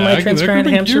like a semi-transparent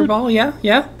hamster ball.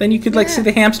 Yeah. Then you could like see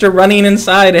the hamster running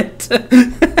inside it,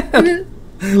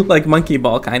 like monkey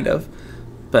ball kind of.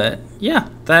 But yeah,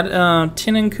 that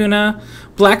Tin and Kuna,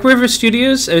 Black River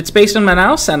Studios. It's based in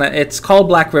Manaus, and it's called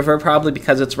Black River probably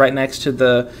because it's right next to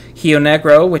the Rio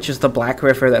Negro, which is the Black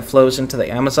River that flows into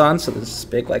the Amazon. So there's this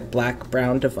big like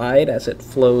black-brown divide as it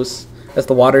flows, as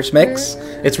the waters mix.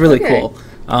 It's really cool.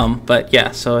 But yeah,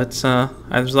 so it's I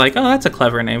was like, oh, that's a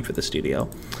clever name for the studio.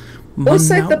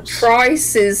 Also, the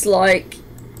price is like,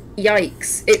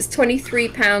 yikes! It's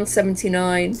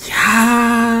 £23.79.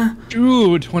 Yeah.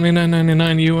 Ooh,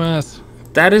 $29.99 US.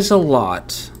 That is a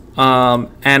lot.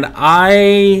 And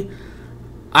I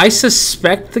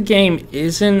suspect the game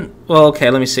isn't. Well, okay,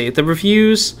 let me see. The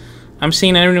reviews I'm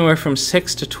seeing anywhere from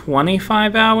 6 to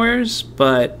 25 hours,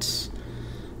 but.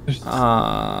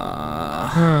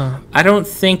 I don't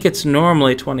think it's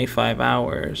normally 25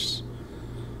 hours.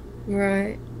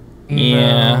 Right.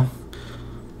 Yeah.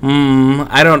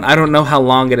 I don't know how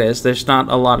long it is. There's not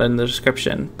a lot in the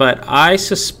description, but I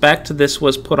suspect this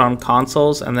was put on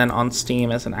consoles and then on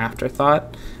Steam as an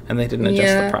afterthought, and they didn't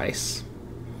adjust the price.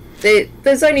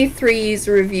 There's only 3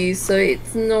 user reviews, so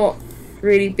it's not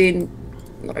really been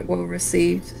like well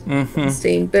received on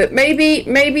Steam. But maybe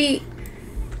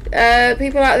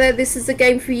people out there, this is a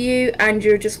game for you, and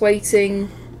you're just waiting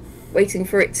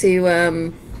for it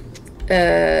to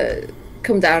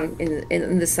come down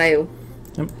in the sale.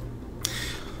 Yep.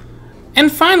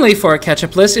 And finally, for our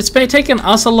catch-up list, it's been taken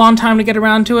us a long time to get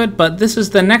around to it, but this is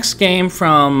the next game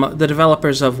from the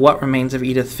developers of What Remains of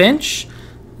Edith Finch,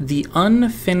 The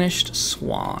Unfinished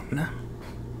Swan.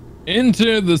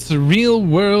 Enter the surreal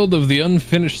world of the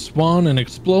unfinished Swan and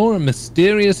explore a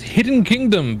mysterious hidden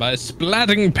kingdom by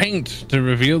splatting paint to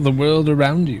reveal the world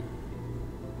around you.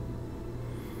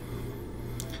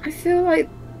 I feel like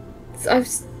I've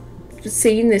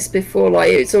seen this before.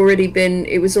 Like it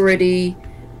was already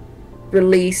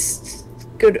released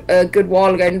a good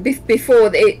while ago, and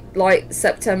before it like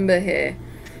September here.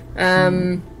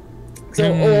 Or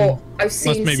I've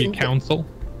seen maybe Council.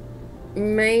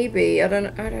 Maybe I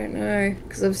don't know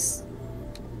because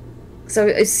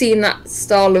I've seen that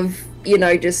style of, you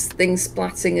know, just things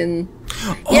splatting and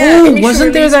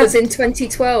wasn't there that was in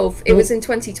 2012? It was in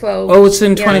 2012. Oh, it's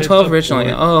in 2012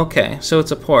 originally. Oh, okay, so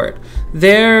it's a port.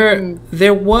 There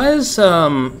was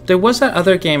that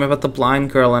other game about the blind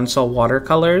girl and saw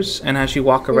watercolors, and as you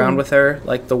walk around with her,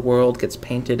 like the world gets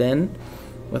painted in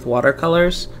with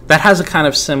watercolors. That has a kind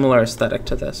of similar aesthetic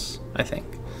to this, I think.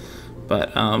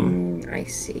 But I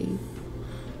see.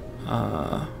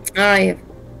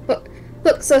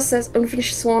 Look, so it says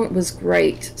Unfinished Swan was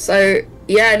great. So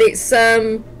yeah, and it's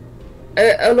a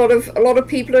lot of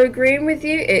people are agreeing with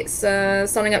you. It's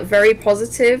starting out very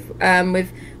positive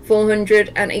with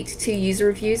 482 user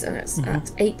reviews, and it's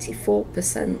at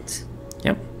 84%.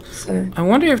 Yep. So I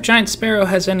wonder if Giant Sparrow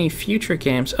has any future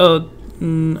games. Oh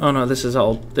no, this is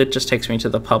all. It just takes me to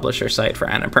the publisher site for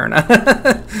Annapurna.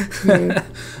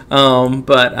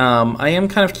 But I am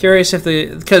kind of curious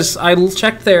because I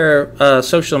checked their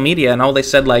social media, and all they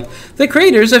said, like, the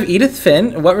creators of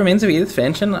What Remains of Edith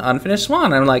Finch and Unfinished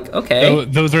Swan. I'm like, okay.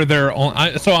 Those are their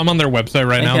only. So I'm on their website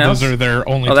right now. Those are their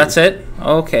only. Oh, that's it.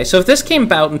 Okay, so if this came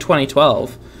about in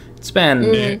 2012, it's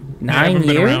been 9 years.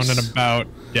 Been around in about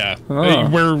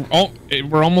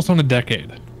we're almost on a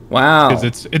decade. Wow.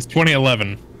 Because it's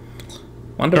 2011.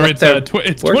 Wonder or what it's, they're it's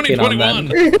working 2021.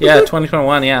 Yeah,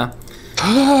 2021, yeah.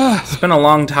 It's been a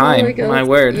long time, my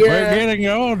word. Yeah. We're getting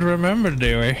old, remember,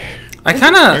 Dewey?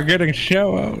 We're getting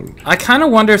so old. I kind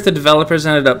of wonder if the developers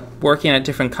ended up working at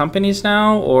different companies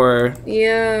now, or...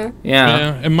 Yeah.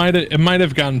 It might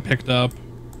have gotten picked up.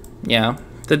 Yeah.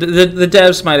 The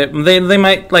devs might have... They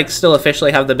might, like, still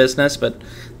officially have the business, but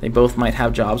they both might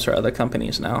have jobs for other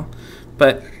companies now.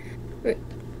 But...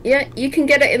 Yeah, you can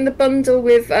get it in the bundle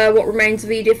with What Remains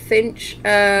of Edith Finch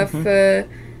for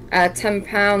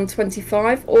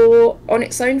 £10.25, or on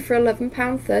its own for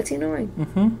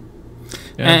 £11.39.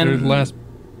 Yeah, And their last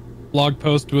blog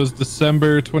post was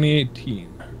December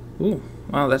 2018. Ooh,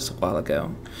 wow, that's a while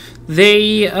ago.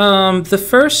 They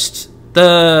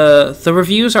the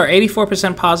reviews are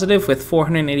 84% positive with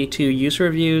 482 user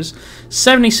reviews.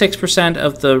 76%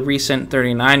 of the recent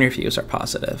 39 reviews are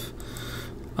positive.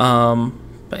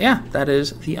 But yeah, that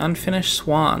is the unfinished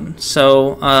Swan.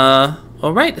 So,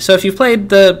 all right. So if you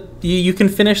played you can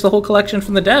finish the whole collection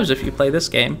from the devs if you play this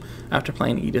game after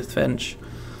playing Edith Finch.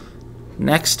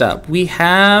 Next up, we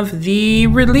have the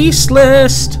release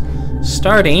list,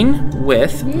 starting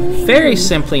with very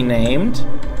simply named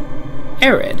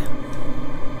Arid.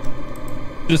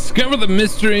 Discover the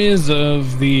mysteries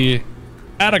of the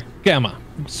Atacama.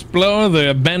 Explore the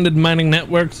abandoned mining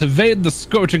networks, evade the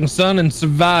scorching sun, and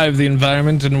survive the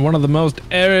environment in one of the most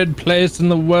arid places in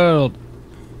the world.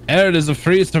 Arid is a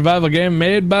free survival game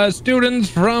made by students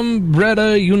from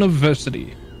Breda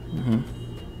University.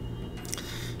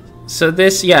 So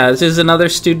this is another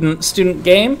student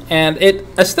game, and it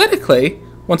aesthetically,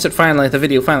 once the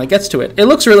video finally gets to it, it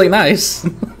looks really nice.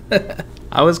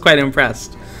 I was quite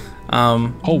impressed.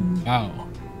 Oh wow!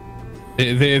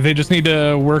 They just need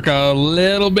to work a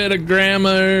little bit of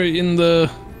grammar in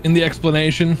the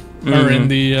explanation or in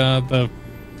the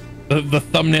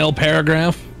thumbnail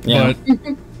paragraph. Yeah.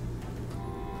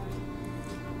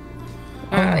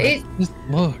 But It just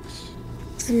looks.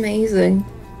 It's amazing.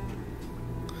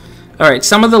 All right,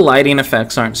 some of the lighting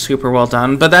effects aren't super well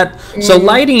done, but so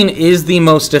lighting is the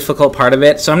most difficult part of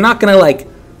it. So I'm not gonna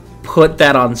put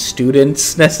that on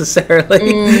students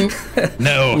necessarily.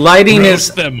 No, lighting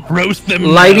roast them.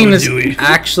 Lighting now, is Dewey.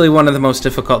 actually one of the most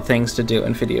difficult things to do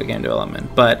in video game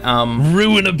development. But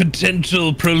ruin a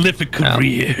potential prolific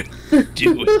career.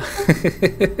 Do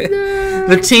it.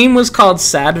 the team was called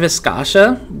Sad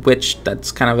Viscacha, which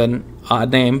that's kind of an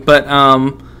odd name. But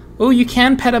oh, you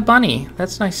can pet a bunny.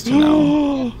 That's nice to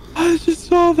know. I just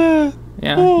saw that.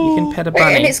 Yeah, you can pet a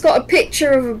bunny. And it's got a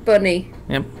picture of a bunny.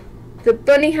 Yep. The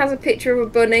bunny has a picture of a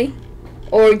bunny,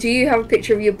 or do you have a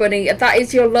picture of your bunny? That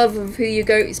is your love of who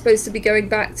you're supposed to be going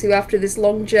back to after this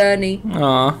long journey.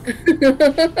 Aw.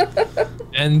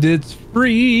 And it's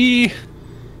free.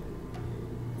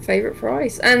 Favorite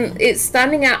price, and it's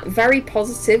standing out very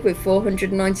positive with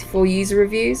 494 user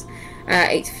reviews,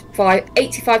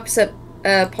 85%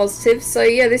 positive. So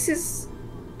yeah, this is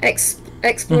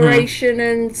exploration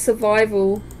and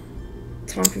survival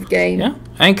type of game. Yeah,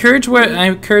 I encourage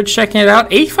checking it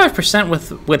out.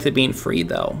 85% with it being free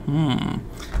though.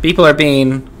 People are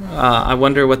being. I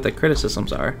wonder what the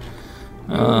criticisms are.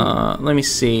 Let me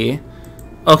see.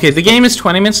 Okay, the game is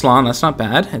 20 minutes long. That's not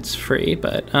bad. It's free,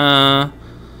 but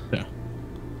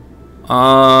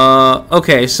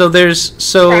okay, so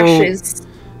crashes.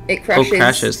 It crashes. Oh,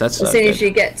 crashes. That's as soon as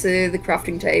you get to the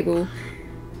crafting table.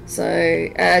 So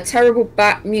terrible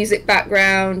music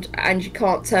background, and you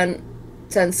can't turn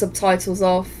subtitles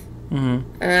off.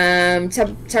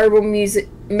 Terrible music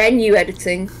menu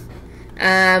editing.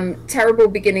 Terrible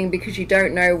beginning because you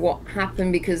don't know what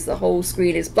happened because the whole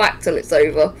screen is black till it's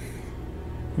over.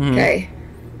 Okay.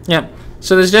 Yep.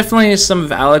 So there's definitely some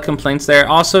valid complaints there.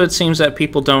 Also, it seems that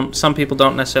some people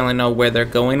don't necessarily know where they're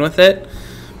going with it,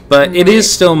 but it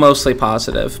is still mostly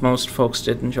positive. Most folks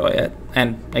did enjoy it,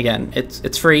 and again,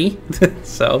 it's free.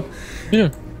 So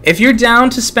yeah, if you're down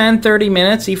to spend 30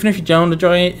 minutes, even if you don't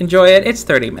enjoy it, it's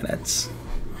 30 minutes.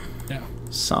 Yeah.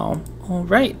 So all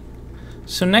right.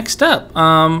 So next up,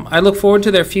 I look forward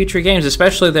to their future games,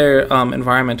 especially their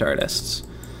environment artists.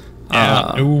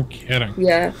 Yeah, no kidding.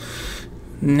 Yeah.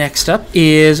 Next up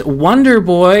is Wonder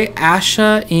Boy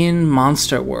Asha in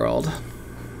Monster World.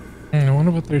 I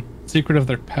wonder what their secret of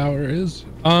their power is.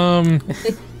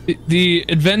 The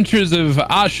adventures of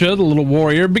Asha, the little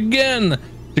warrior, begin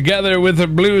together with her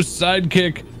blue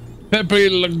sidekick, Pepe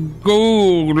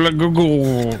Logo.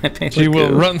 She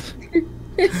will run.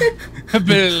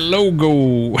 Pepe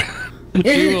Logo.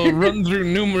 She will run through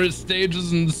numerous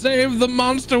stages and save the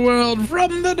monster world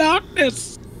from the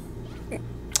darkness.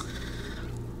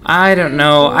 I don't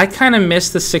know. I kind of miss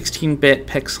the 16-bit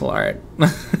pixel art.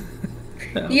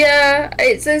 Yeah,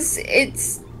 it's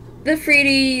the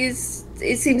 3D is.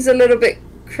 It seems a little bit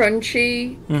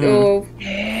crunchy, or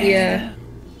yeah.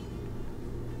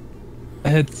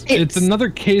 It's another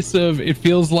case of it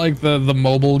feels like the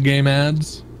mobile game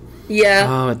ads. Yeah.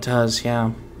 Oh, it does.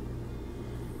 Yeah.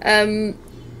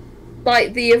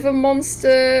 Like the other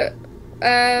monster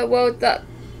world that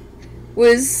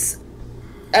was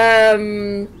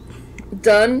done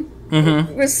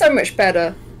was so much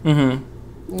better.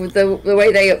 With the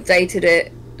way they updated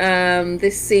it,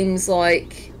 this seems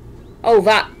like,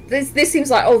 this seems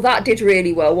like, that did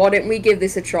really well. Why don't we give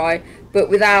this a try? But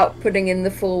without putting in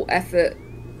the full effort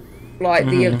like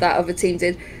that other team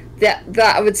did. That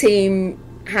other team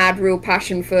had real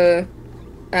passion for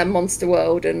Monster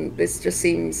World, and this just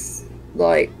seems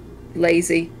like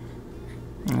lazy.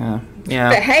 Yeah.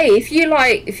 But hey, if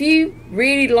you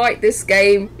really like this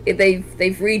game, they've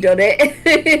redone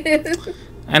it.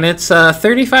 And it's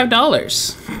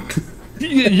 $35.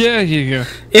 Yeah.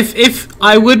 If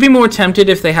I would be more tempted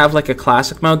if they have like a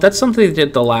classic mode. That's something they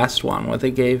did the last one, where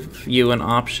they gave you an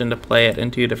option to play it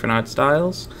in 2 different art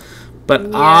styles.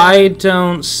 But I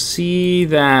don't see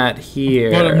that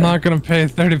here. But I'm not gonna pay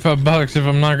 $35 if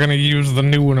I'm not gonna use the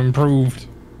new and improved.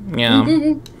 Yeah.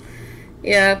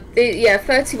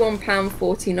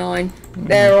 £31.49.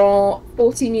 There are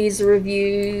 14 user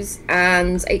reviews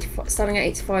and starting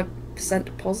at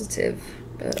 85% positive.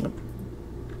 But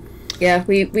yeah,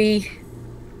 we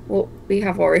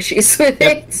have our issues with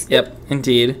it. Yep,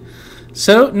 indeed.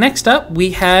 So next up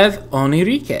we have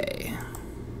Onirike.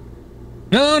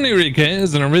 Onirike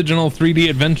is an original 3D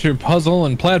adventure puzzle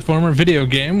and platformer video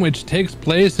game which takes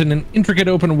place in an intricate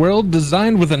open world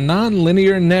designed with a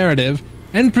non-linear narrative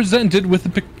and presented with a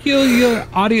peculiar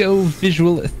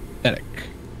audio-visual aesthetic.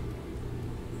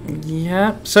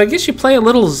 Yeah, so I guess you play a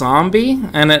little zombie,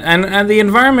 and the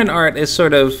environment art is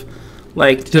sort of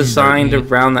like designed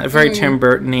around that, very Tim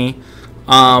Burton-y.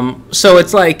 So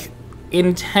it's like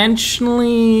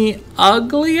intentionally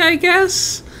ugly, I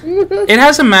guess. It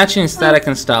has a matching aesthetic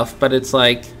and stuff, but it's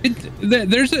like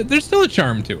there's still a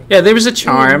charm to it. Yeah, there is a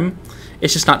charm.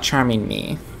 It's just not charming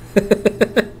me.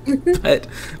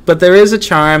 but there is a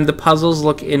charm. The puzzles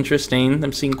look interesting.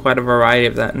 I'm seeing quite a variety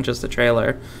of that in just the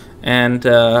trailer, and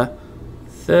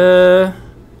it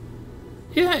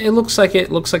looks like it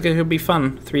could be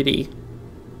fun 3D.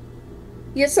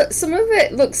 Yeah, so some of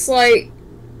it looks like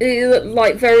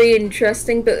very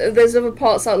interesting, but there's other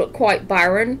parts that look quite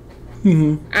barren.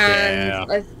 And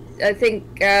I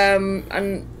think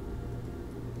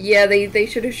they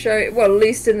should have shown, well, at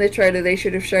least in the trailer they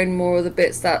should have shown more of the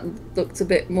bits that looked a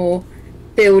bit more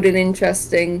filled and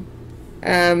interesting.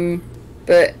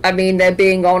 But I mean, they're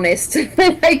being honest,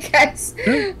 I guess,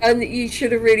 and you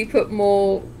should have really put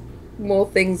more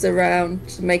things around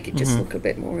to make it just look a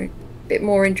bit more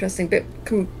interesting,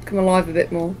 come alive a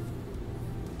bit more.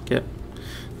 Yep.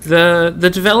 The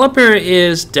developer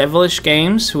is Devilish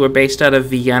Games, who are based out of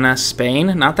Villena,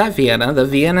 Spain. Not that Vienna, the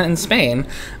Villena in Spain.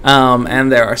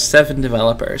 And there are 7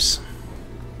 developers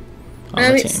on the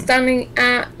team. It's standing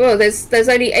at, well, there's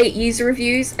only 8 user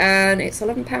reviews, and it's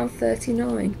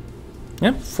 £11.39.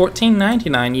 Yep,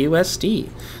 $14.99 USD.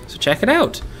 So check it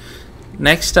out.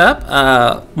 Next up,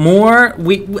 I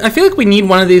feel like we need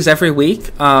one of these every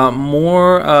week.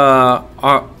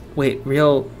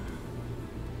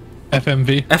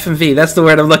 FMV, that's the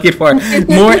word I'm looking for.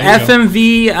 More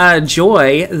FMV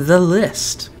Joy, The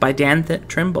List, by Dan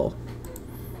Trimble.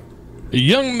 A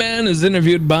young man is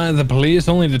interviewed by the police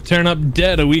only to turn up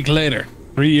dead a week later.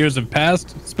 3 years have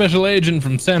passed. Special agent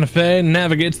from Santa Fe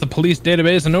navigates the police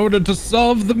database in order to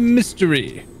solve the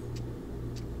mystery.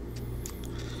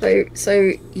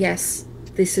 So yes,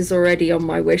 this is already on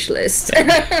my wish list.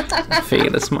 I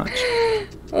figured as much.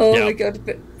 Oh my god,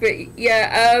 but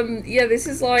this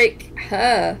is like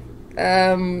her,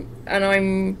 and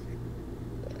I'm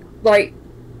like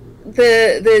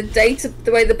the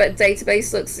way the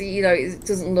database looks. It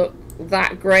doesn't look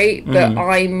that great, but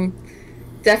I'm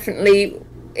definitely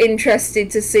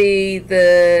interested to see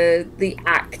the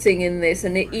acting in this,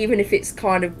 and even if it's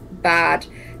kind of bad,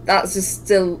 that's just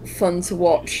still fun to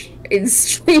watch in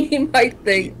stream, I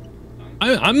think.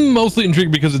 I'm mostly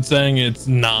intrigued because it's saying it's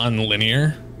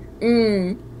non-linear.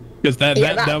 Because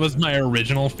that was my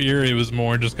original fear. It was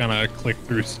more just gonna click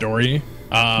through story.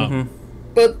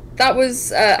 But that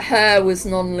was her was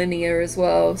non-linear as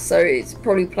well, so it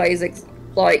probably plays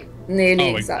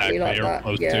nearly exactly like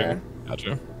that. Yeah.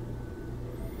 Gotcha.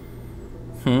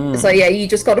 So yeah, you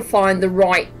just got to find the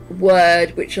right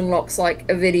word, which unlocks like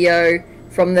a video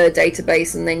from the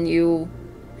database, and then you'll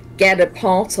get a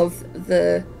part of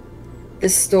the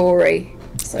story.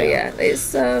 So yeah,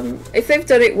 it's if they've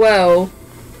done it well,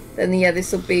 then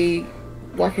this will be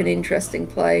like an interesting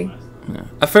play. Yeah.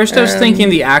 At first I was thinking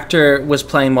the actor was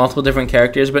playing multiple different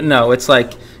characters, but no, it's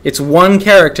one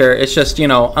character. It's just,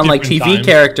 unlike TV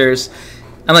characters,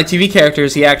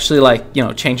 he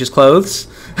actually changes clothes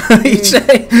each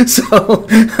day. So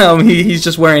he's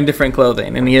just wearing different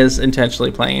clothing, and he is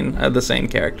intentionally playing the same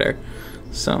character.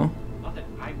 So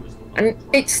And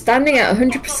it's standing at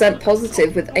 100%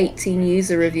 positive with 18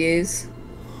 user reviews.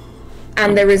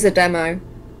 And there is a demo,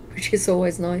 which is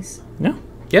always nice. Yeah.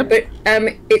 Yep. But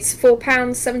it's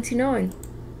 £4.79.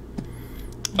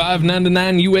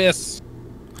 $5.99 US.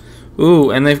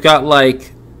 Ooh, and they've got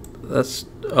like that's.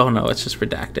 Oh no, it's just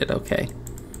redacted. Okay.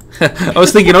 I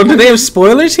was thinking, oh, do they have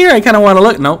spoilers here? I kind of want to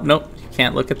look. Nope, you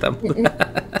can't look at them.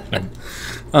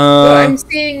 Well, I'm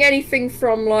seeing anything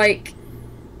from like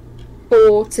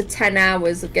 4 to 10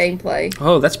 hours of gameplay.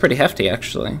 Oh, that's pretty hefty,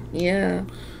 actually. Yeah.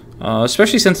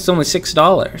 Especially since it's only $6.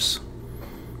 $6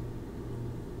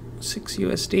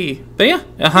 USD. But yeah,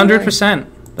 100%.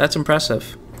 That's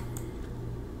impressive.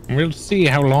 We'll see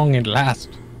how long it lasts.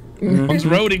 Once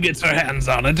Rhodey gets her hands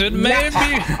on it, it may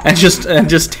be. And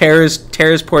just tears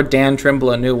poor Dan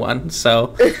Trimble a new one.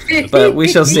 So, but we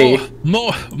shall see.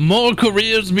 More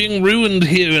careers being ruined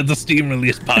here at the Steam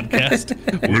Release Podcast.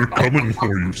 We're coming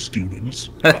for you, students.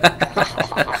 All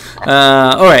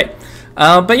right.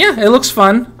 But yeah, it looks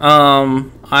fun.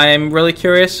 I'm really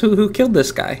curious who killed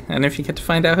this guy, and if you get to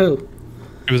find out who.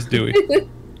 It was Dewey.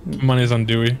 Money's on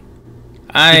Dewey.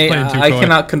 I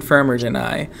cannot confirm or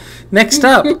deny. Next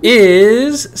up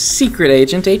is Secret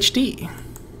Agent HD.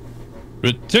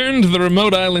 Return to the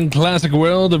remote island classic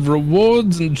world of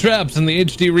rewards and traps in the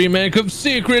HD remake of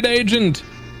Secret Agent.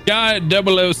 Guy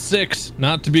 006,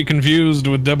 not to be confused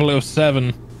with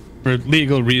 007 for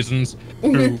legal reasons.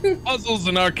 Through puzzles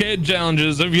and arcade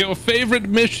challenges of your favorite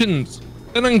missions.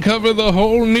 Then uncover the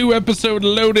whole new episode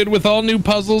loaded with all new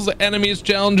puzzles, enemies,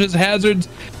 challenges, hazards,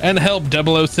 and help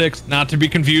 006, not to be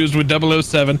confused with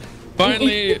 007.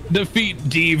 Finally, defeat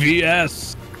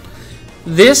DVS.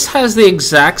 This has the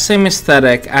exact same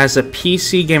aesthetic as a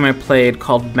PC game I played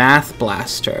called Math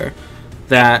Blaster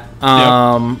that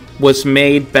was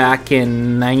made back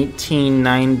in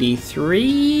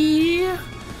 1993.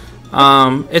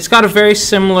 It's got a very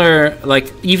similar,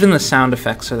 like, even the sound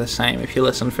effects are the same if you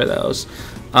listen for those.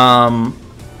 Yeah,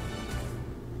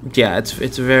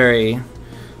 it's very,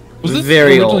 was this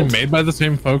very originally old. made by the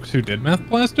same folks who did Math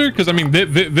Blaster? Because I mean,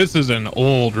 this is an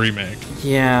old remake.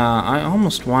 Yeah, I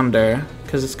almost wonder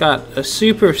because it's got a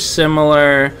super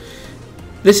similar.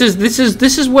 This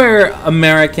is where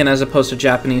American as opposed to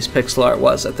Japanese pixel art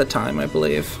was at the time, I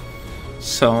believe.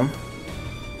 So,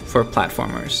 for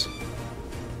platformers.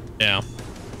 Yeah.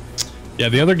 Yeah,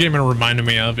 the other game it reminded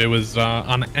me of, it was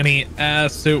on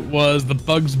NES, it was the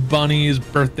Bugs Bunny's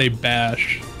Birthday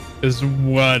Bash, is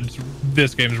what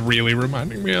this game's really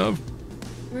reminding me of.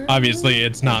 Obviously,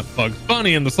 it's not Bugs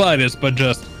Bunny in the slightest, but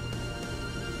just...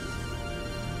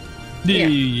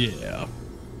 Yeah.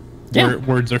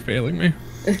 Words are failing me.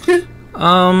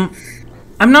 I'm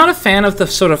not a fan of the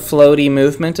sort of floaty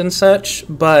movement and such,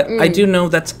 but I do know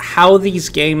that's how these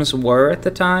games were at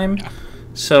the time. Yeah.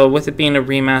 So with it being a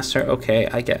remaster, okay,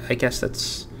 I guess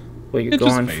that's what you're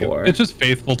going for. It's just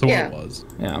faithful to what it was.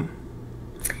 Yeah.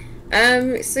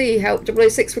 Let's see. Help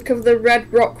 006 recover the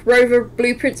Red Rock Rover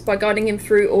blueprints by guiding him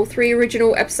through all 3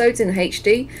 original episodes in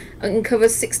HD, and uncover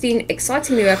 16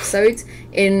 exciting new episodes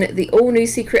in the all-new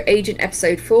Secret Agent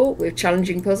Episode 4 with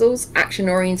challenging puzzles,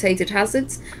 action-orientated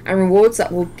hazards, and rewards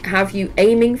that will have you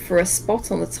aiming for a spot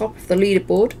on the top of the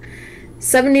leaderboard.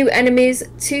 7 new enemies,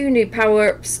 2 new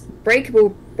power-ups, breakable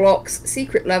blocks,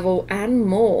 secret level, and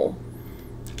more.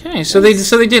 Okay, so they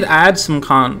did add some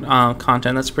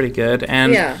content. That's pretty good.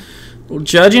 And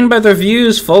judging by the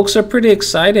reviews, folks are pretty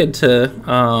excited to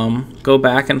go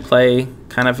back and play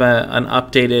kind of an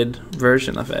updated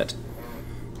version of it.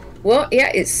 Well,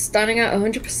 yeah, it's standing at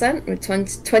 100% with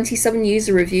 27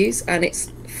 user reviews, and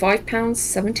it's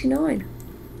 £5.79.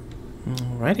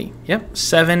 Alrighty, yep,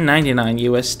 $7.99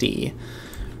 USD.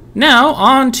 Now,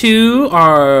 on to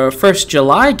our first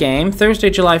July game, Thursday,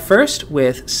 July 1st,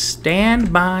 with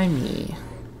Stand By Me.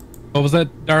 What was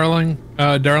that, darling?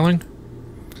 Darling,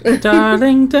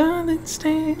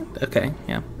 stand. Okay,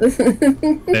 yeah.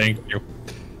 Thank you.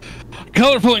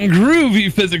 Colorful and groovy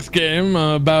physics game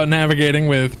about navigating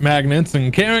with magnets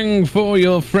and caring for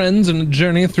your friends in a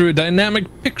journey through a dynamic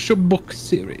picture book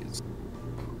series.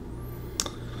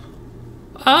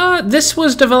 This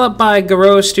was developed by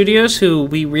Garou Studios, who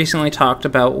we recently talked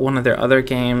about one of their other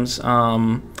games,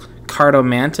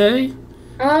 Cartomante.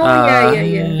 Oh, yeah.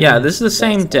 Yeah, this is the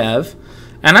same dev.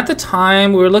 And at the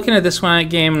time, we were looking at this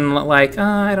game and like,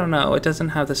 I don't know, it doesn't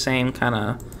have the same kind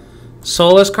of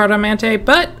soul as Cartomante,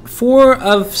 but for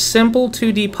a simple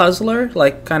 2D puzzler,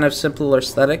 like kind of simple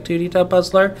aesthetic 2D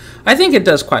puzzler, I think it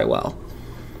does quite well.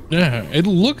 Yeah, it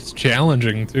looks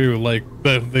challenging too, like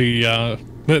the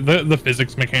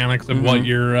physics mechanics of what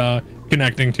you're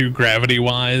connecting to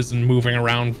gravity-wise and moving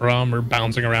around from or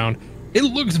bouncing around It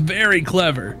looks very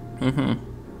clever.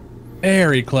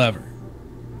 Very clever.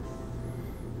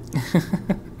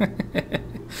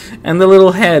 And the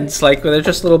little heads, like they're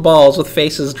just little balls with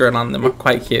faces drawn on them, are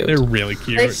quite cute. They're really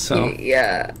cute.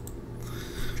 Yeah.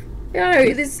 Yeah,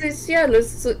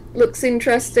 looks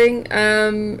interesting.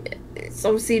 It's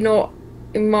obviously not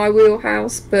in my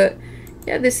wheelhouse, but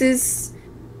yeah, this is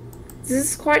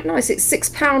quite nice. It's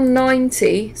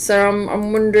 £6.90, so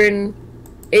I'm wondering,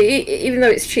 even though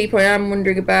it's cheap, I am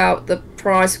wondering about the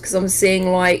price, because I'm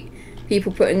seeing like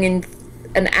people putting in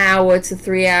an hour to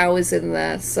 3 hours in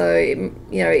there. So you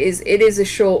know, it is a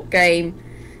short game,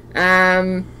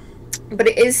 but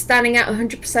it is standing out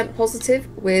 100% positive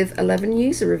with 11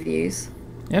 user reviews.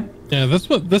 Yep. Yeah, this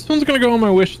one's gonna go on my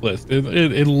wish list.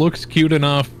 It looks cute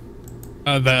enough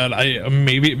that I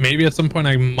maybe at some point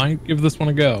I might give this one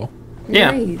a go.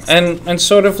 Yeah, nice. and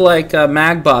sort of like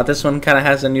Magbot, this one kind of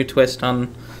has a new twist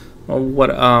on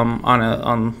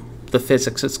on the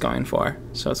physics it's going for.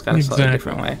 So it's got a slightly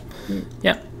different way.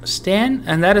 Yeah.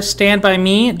 And that is Stand By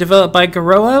Me, developed by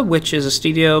Garoa, which is a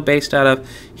studio based out of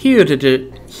Rio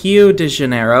de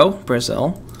Janeiro,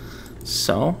 Brazil.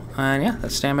 So, yeah,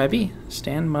 that's Stand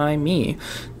By Me.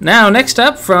 Now, next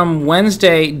up, from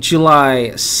Wednesday,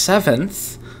 July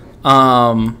 7th,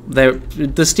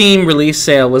 the Steam release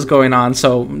sale was going on,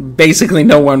 so basically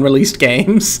no one released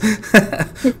games.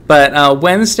 But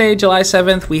Wednesday, July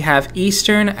 7th, we have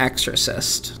Eastern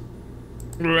Exorcist.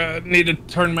 Need to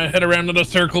turn my head around in a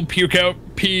circle, puke out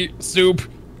pea soup,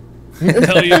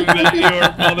 tell you that your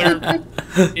mother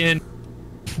in...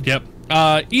 Yep.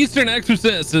 Eastern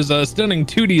Exorcist is a stunning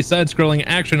 2D side-scrolling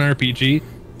action RPG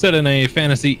set in a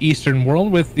fantasy Eastern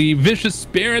world with the vicious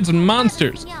spirits and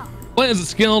monsters. Play as a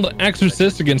skilled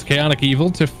exorcist against chaotic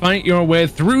evil to fight your way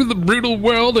through the brutal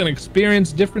world and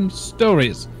experience different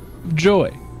stories of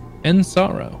joy and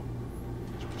sorrow.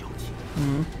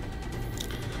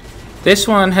 This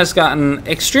one has gotten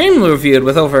extremely reviewed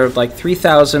with over like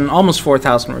 3,000, almost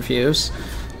 4,000 reviews.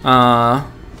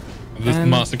 This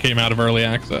must have came out of early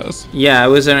access. Yeah, it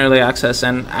was in early access,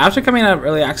 and after coming out of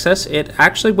early access, it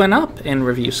actually went up in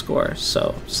review score,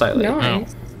 so slightly,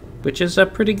 nice. Which is a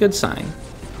pretty good sign.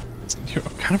 It's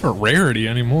kind of a rarity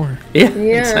anymore. Yeah.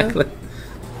 Exactly.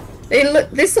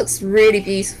 This looks really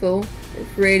beautiful.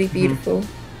 It's really beautiful,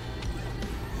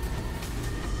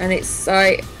 and it's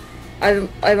like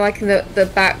I like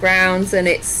the backgrounds, and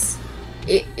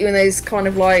even though it's kind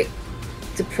of like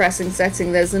depressing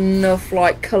setting, there's enough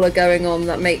like color going on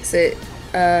that makes it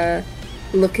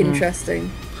look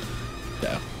interesting.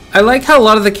 Yeah, I like how a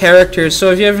lot of the characters,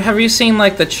 so have you seen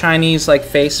like the Chinese like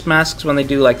face masks when they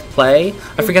do like play?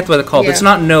 I forget what they're called. It's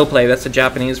not no play, that's the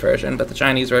Japanese version, but the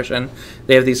Chinese version,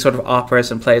 they have these sort of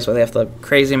operas and plays where they have the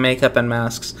crazy makeup and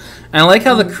masks. And I like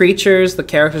how the creatures, the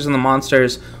characters and the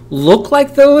monsters look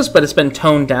like those, but it's been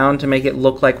toned down to make it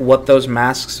look like what those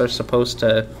masks are supposed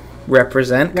to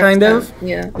represent, kind of.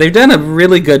 Yeah. They've done a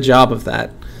really good job of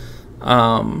that.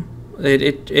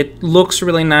 It looks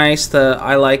really nice.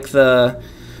 I like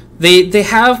they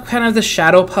have kind of the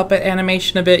shadow puppet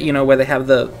animation a bit, you know, where they have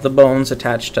the bones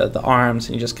attached to the arms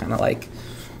and you just kind of like,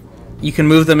 you can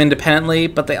move them independently,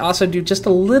 but they also do just a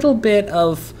little bit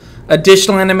of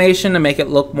additional animation to make it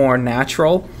look more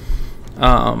natural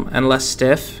and less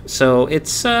stiff. So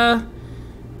it's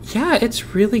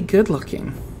it's really good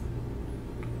looking.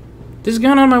 This is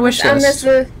going on my wish list.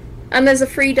 And there's a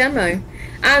free demo,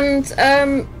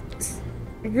 and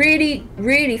really,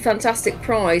 really fantastic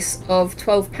price of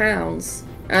 £12,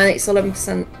 and it's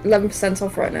 11%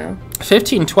 off right now.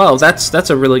 15.12. That's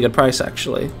a really good price,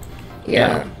 actually.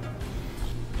 Yeah.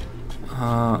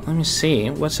 Let me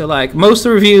see. What's it like? Most of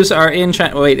the reviews are in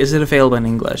Chinese. Wait, is it available in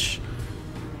English?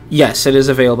 Yes, it is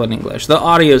available in English. The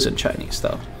audio's in Chinese,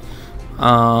 though.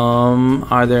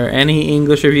 Are there any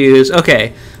English reviews?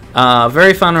 Okay.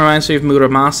 Very fun, reminds me of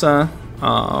Muramasa.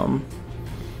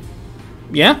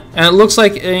 Yeah, and it looks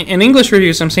like in English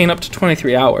reviews I'm seeing up to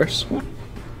 23 hours.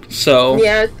 So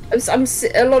yeah,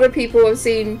 a lot of people have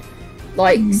seen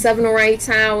like 7 or 8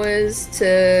 hours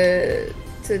to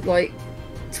like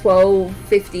 12,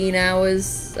 15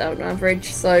 hours on average.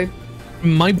 So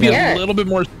might be a little bit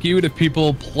more skewed if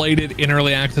people played it in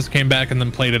early access, came back, and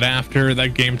then played it after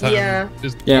that game time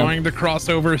is going to cross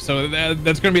over. So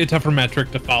that's going to be a tougher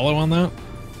metric to follow on that.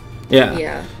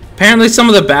 Yeah. Apparently some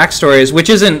of the backstories, which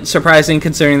isn't surprising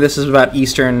considering this is about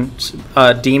Eastern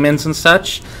demons and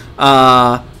such,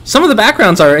 some of the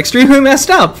backgrounds are extremely messed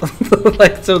up.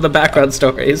 Like some of the background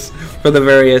stories for the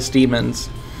various demons.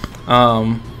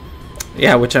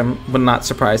 Yeah, which I'm not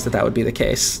surprised that would be the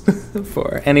case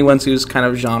for anyone who's kind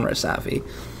of genre savvy.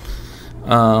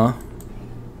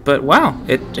 But wow,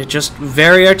 it just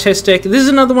very artistic. This is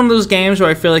another one of those games where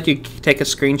I feel like you could take a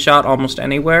screenshot almost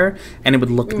anywhere and it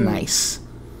would look nice.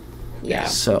 Yeah.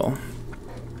 So,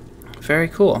 very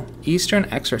cool. Eastern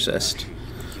Exorcist.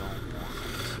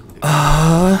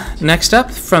 Next up,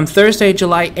 from Thursday,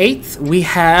 July 8th, we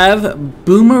have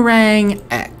Boomerang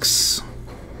X.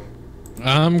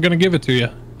 I'm gonna give it to you.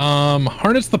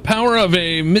 Harness the power of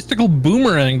a mystical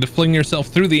boomerang to fling yourself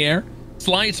through the air.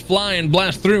 Slice, fly, and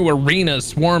blast through arenas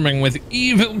swarming with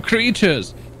evil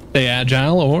creatures. Stay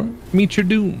agile or meet your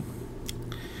doom.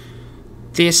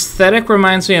 The aesthetic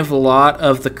reminds me of a lot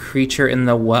of the creature in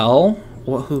the well.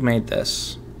 Who made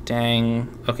this? Dang.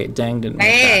 Okay, Dang didn't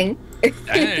make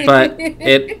that. But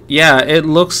it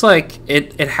looks like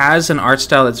it has an art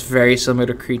style that's very similar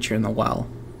to Creature in the Well.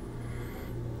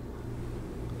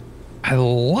 I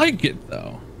like it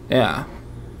though. Yeah.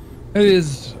 It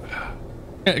is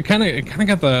kind of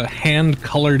got the hand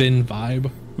colored in vibe.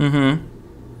 Let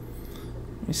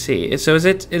me see. So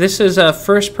this is a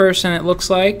first person, it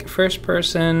looks like. First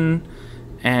person,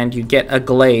 and you get a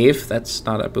glaive. That's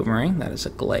not a boomerang, that is a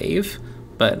glaive.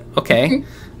 But okay.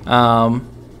 And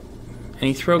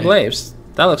you throw glaives.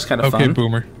 That looks kind of fun. Okay,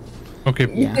 boomer. Okay,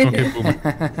 Yeah. okay,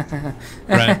 boomer.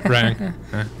 Rang.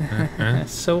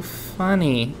 That's so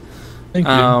funny. Thank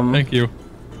you. Thank you.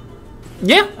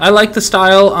 Yeah, I like the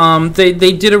style. They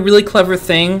did a really clever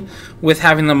thing with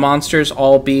having the monsters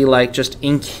all be like just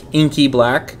inky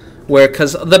black,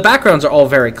 because the backgrounds are all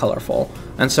very colorful,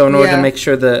 and so in order to make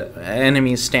sure the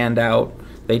enemies stand out,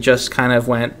 they just kind of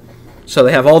went so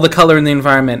they have all the color in the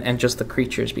environment and just the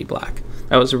creatures be black.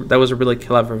 That was a really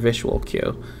clever visual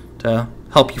cue to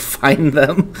help you find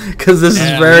them, because this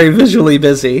is very visually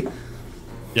busy.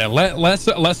 Yeah, last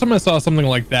time I saw something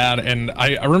like that, and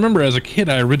I remember as a kid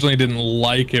I originally didn't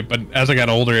like it, but as I got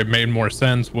older it made more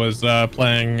sense, was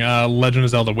playing Legend of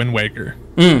Zelda Wind Waker.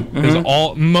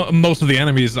 Because most of the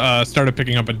enemies started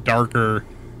picking up a darker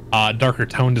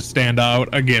tone to stand out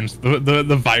against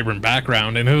the vibrant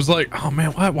background, and it was like, oh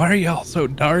man, why are y'all so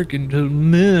dark and just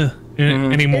meh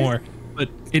anymore? But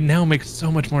it now makes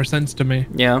so much more sense to me.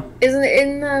 Yeah. Isn't it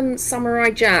in Samurai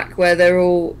Jack where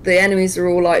the enemies are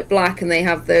all like black and they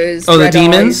have those the red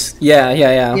demons? eyes? Yeah.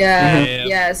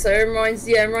 Yeah. So it reminds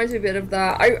me a bit of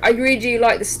that. I really do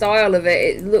like the style of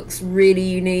it. It looks really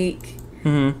unique,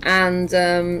 and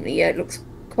it looks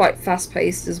quite fast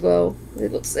paced as well.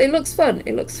 It looks fun.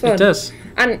 It looks fun. It does.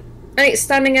 And it's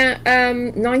standing at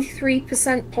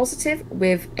 93% positive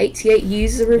with 88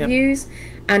 user reviews.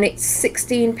 And it's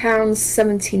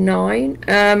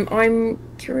 £16.79. I'm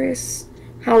curious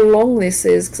how long this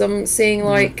is, because I'm seeing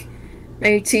like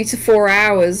maybe 2 to 4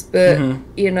 hours, but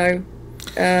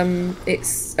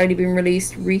it's only been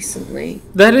released recently.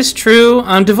 That is true.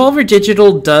 Devolver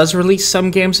Digital does release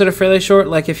some games that are fairly short.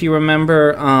 Like if you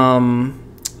remember,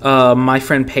 My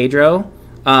Friend Pedro,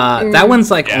 that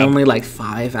one's like only like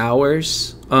 5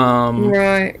 hours.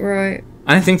 Right.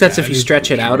 I think that's if you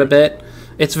stretch it out a bit.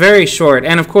 It's very short,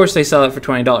 and of course they sell it for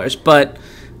 $20, but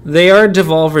they are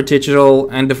Devolver Digital,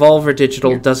 and Devolver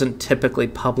Digital doesn't typically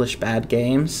publish bad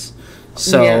games.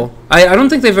 So I don't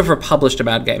think they've ever published a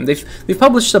bad game. They've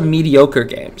published some mediocre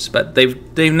games, but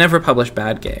they've never published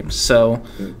bad games. So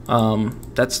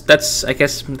that's I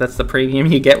guess that's the premium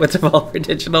you get with Devolver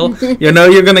Digital. You know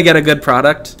you're gonna get a good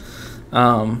product,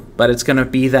 but it's gonna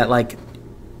be that like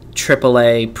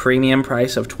AAA premium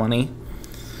price of $20.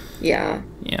 Yeah.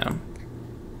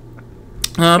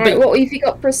 But what have you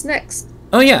got for us next?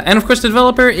 Oh yeah, and of course the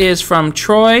developer is from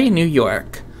Troy, New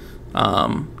York.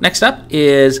 Next up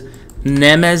is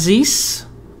Nemezis,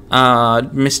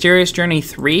 Mysterious Journey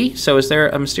 3. So is there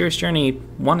a Mysterious Journey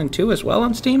 1 and 2 as well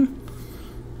on Steam?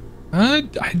 I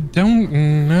don't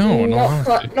know.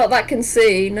 Not that I can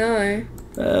see, no.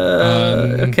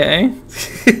 Okay.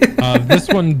 This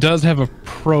one does have a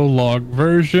prologue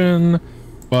version,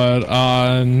 but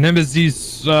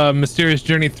Nemezis Mysterious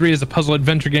Journey 3 is a puzzle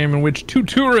adventure game in which two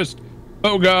tourists,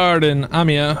 Bogard and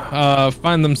Amia,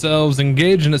 find themselves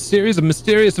engaged in a series of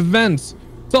mysterious events,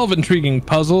 solve intriguing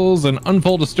puzzles, and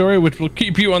unfold a story which will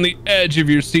keep you on the edge of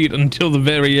your seat until the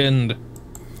very end.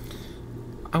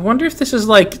 I wonder if this is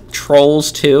like Trolls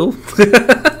 2,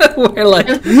 where like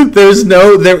there is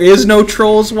no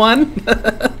Trolls 1.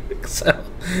 So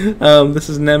this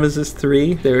is Nemesis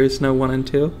 3. There is no 1 and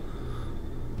 2.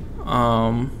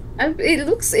 It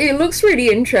looks really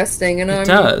interesting, and it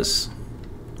does.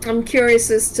 I'm curious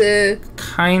as to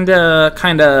kinda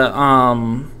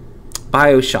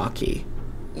BioShocky.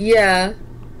 Yeah.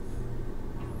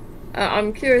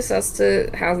 I'm curious as to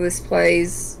how this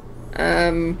plays.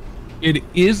 It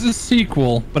is a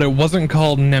sequel, but it wasn't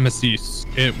called Nemezis.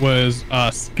 It was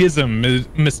Schism,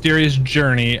 Mysterious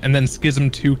Journey, and then Schism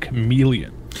 2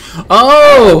 Chameleon.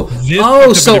 So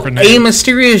A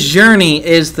Mysterious Journey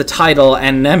is the title,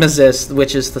 and Nemezis,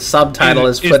 which is the subtitle,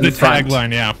 is put in front.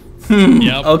 Tagline, yeah.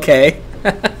 Yep. Okay.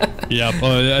 Yep.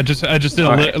 I just did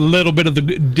a little bit of the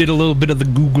Google.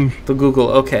 The Google.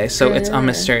 Okay, so it's A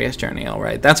Mysterious Journey. All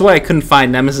right. That's why I couldn't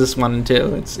find Nemezis 1 and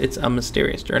 2. It's A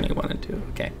Mysterious Journey 1 and 2.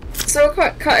 Okay. So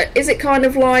is it kind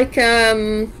of like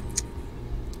does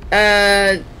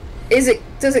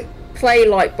it play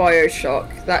like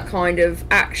BioShock, that kind of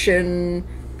action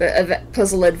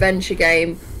puzzle adventure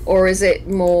game, or is it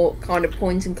more kind of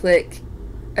point and click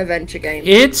adventure game?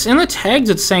 It's in the tags.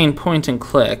 It's saying point and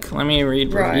click. Let me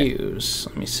read reviews.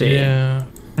 Let me see. Yeah.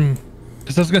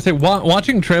 Because I was gonna say,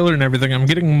 watching trailer and everything, I'm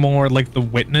getting more like the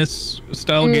Witness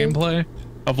style gameplay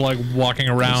of like walking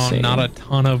around, not a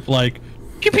ton of like.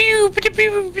 Yeah.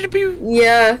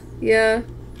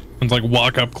 And like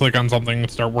walk up, click on something,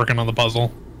 and start working on the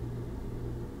puzzle.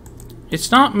 It's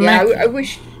not. I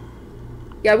wish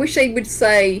they would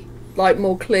say like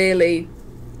more clearly,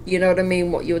 you know what I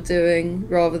mean, what you're doing,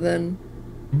 rather than.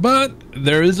 But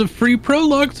there is a free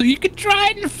prologue, so you can try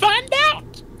it and find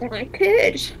out. I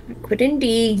could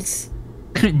indeed.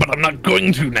 But I'm not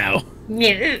going to now. No.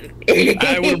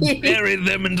 I will bury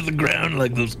them into the ground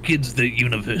like those kids at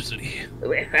university.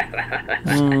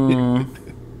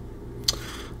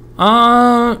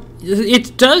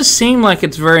 It does seem like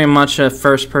it's very much a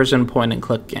first-person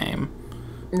point-and-click game.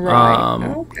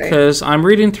 Right. Because I'm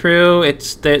reading through,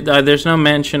 there's no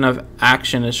mention of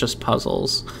action. It's just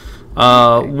puzzles.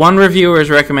 One reviewer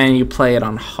is recommending you play it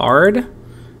on hard.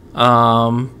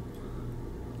 A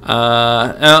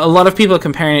lot of people are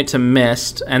comparing it to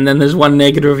Myst, and then there's one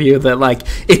negative review that like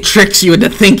it tricks you into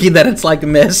thinking that it's like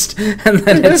Myst, and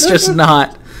then it's just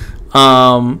not.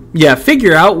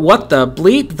 Figure out what the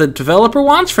bleep the developer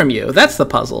wants from you. That's the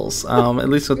puzzles. At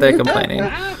least what they're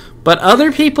complaining. But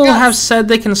other people have said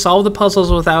they can solve the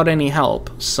puzzles without any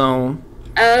help. So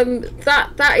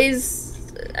that is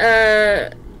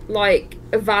like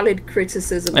a valid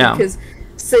criticism, because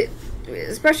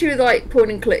especially with like point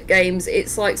and click games,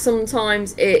 it's like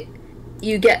sometimes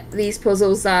you get these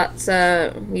puzzles that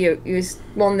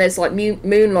one, there's like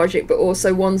moon logic, but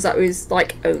also ones that is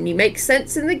like only makes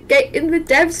sense in the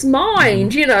dev's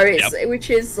mind, you know,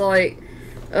 which is like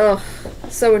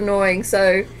so annoying.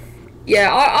 So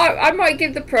yeah, I might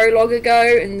give the prologue a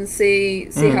go and see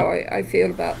how I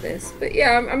feel about this. But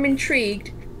yeah, I'm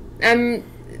intrigued.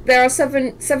 There are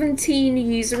 17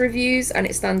 user reviews, and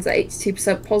it stands at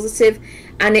 82% positive,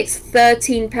 and it's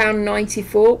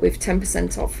 £13.94 with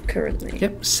 10% off currently.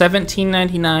 Yep,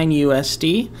 $17.99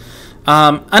 USD.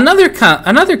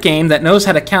 Another game that knows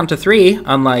how to count to 3,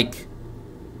 unlike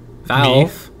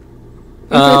Valve.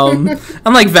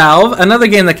 Unlike Valve, another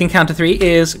game that can count to 3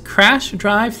 is Crash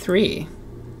Drive 3.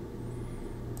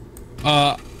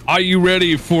 Are you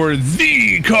ready for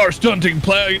the car stunting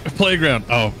playground?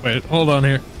 Oh, wait, hold on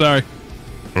here. Sorry.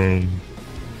 No.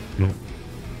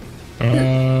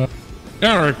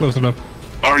 Eric, listen up.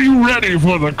 Are you ready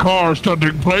for the car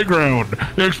stunting playground?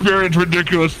 Experience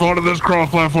ridiculous fun of this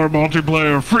cross-platform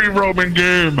multiplayer, free-roaming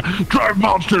game. Drive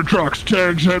monster trucks,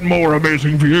 tanks, and more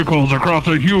amazing vehicles across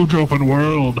a huge open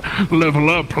world. Level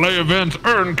up, play events,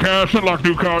 earn cash, unlock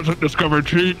new cars, and discover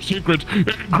secrets in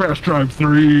Crash Drive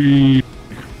 3.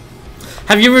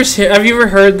 Have you ever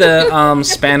heard the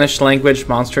Spanish language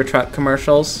monster truck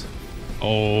commercials?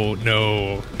 Oh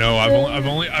no!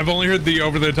 I've only heard the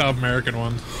over-the-top American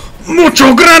ones.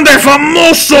 Mucho grande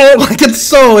famoso, like it's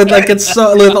so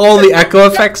with all the echo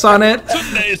effects on it.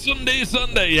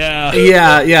 Sunday, yeah.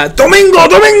 Yeah. Domingo.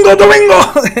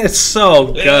 It's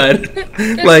so good.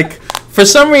 Like for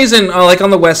some reason, like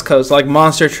on the West Coast, like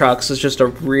monster trucks is just a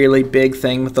really big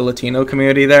thing with the Latino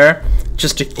community there.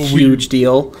 Just a huge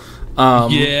deal.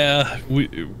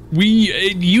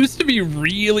 It used to be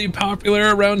really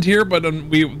popular around here, but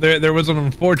there was an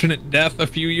unfortunate death a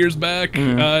few years back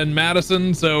in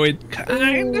Madison, so it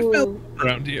kind of fell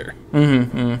around here.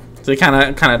 So they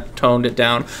kind of toned it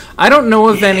down. I don't know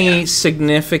of any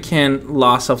significant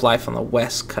loss of life on the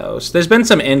West Coast. There's been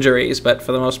some injuries, but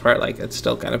for the most part, like it's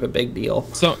still kind of a big deal.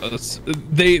 So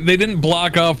they didn't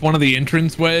block off one of the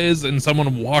entranceways, and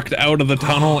someone walked out of the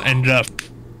tunnel and just.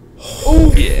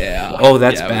 Oh yeah. Oh,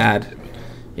 that's bad.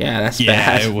 Yeah, that's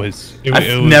bad.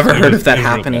 I've never heard of that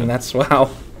happening. That's wow.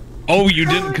 Oh, you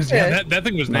didn't? Because that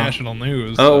thing was national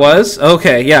news. Oh, it was?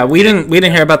 Okay, yeah, we didn't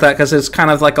hear about that because it's kind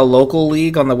of like a local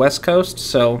league on the West Coast.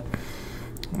 So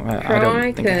I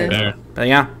don't think I heard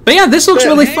that. But yeah, this looks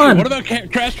really fun. What about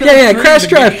Crash Drive? Yeah, Crash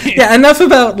Drive. Yeah, enough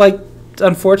about like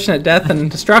unfortunate death and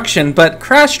destruction, but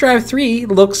Crash Drive 3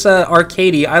 looks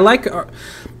arcadey. I like...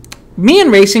 me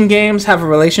and racing games have a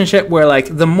relationship where,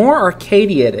 like, the more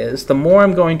arcadey it is, the more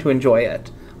I'm going to enjoy it.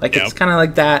 Like, it's kind of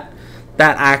like that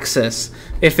axis.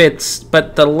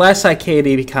 But the less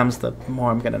arcadey becomes, the more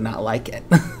I'm going to not like it.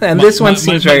 And this one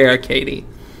seems very arcadey.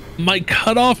 My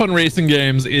cutoff on racing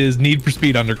games is Need for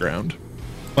Speed Underground.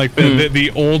 Like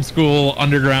the old school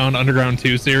Underground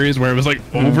 2 series, where it was like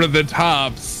over the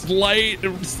top, slight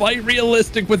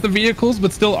realistic with the vehicles,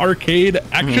 but still arcade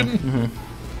action.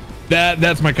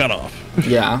 That's my cutoff.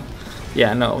 Yeah,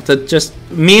 no. Just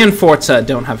me and Forza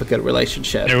don't have a good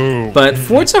relationship. No. But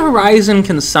Forza Horizon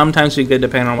can sometimes be good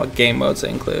depending on what game modes they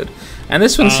include, and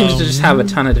this one seems to just have a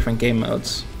ton of different game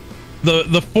modes.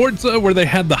 The Forza where they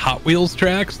had the Hot Wheels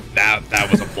tracks, that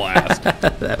was a blast.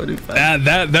 That would be fun.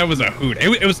 That was a hoot.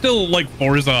 It was still like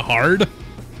Forza hard,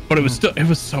 but it was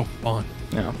so fun.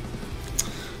 Yeah.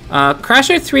 Crash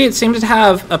Drive 3, it seems to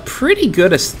have a pretty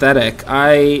good aesthetic.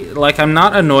 I'm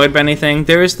not annoyed by anything.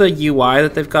 There is the UI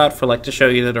that they've got for like to show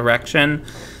you the direction.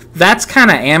 That's kind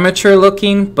of amateur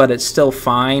looking, but it's still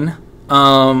fine.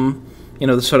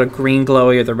 The sort of green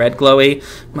glowy or the red glowy.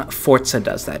 Forza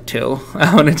does that too,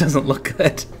 and it doesn't look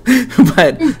good.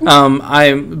 but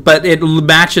it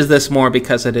matches this more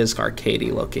because it is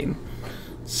arcadey looking.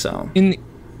 So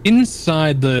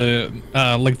inside the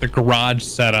the garage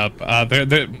setup,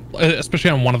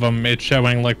 especially on one of them, it's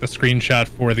showing like the screenshot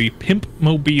for the Pimp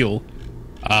Mobile.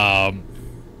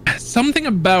 Something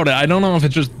about it, I don't know if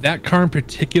it's just that car in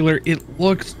particular. It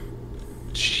looks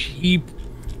cheap.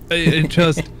 It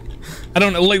just. I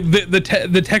don't know, like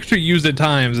the texture used at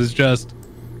times is just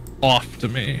off to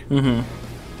me.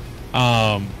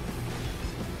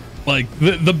 Like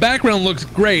the background looks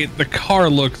great, the car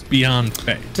looks beyond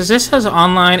fake. Does this have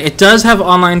online? It does have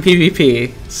online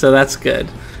PvP, so that's good,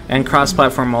 and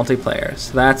cross-platform multiplayer.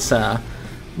 So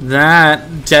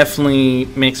that definitely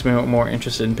makes me more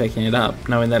interested in picking it up,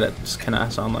 knowing that it just kind of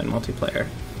has online multiplayer.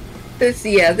 This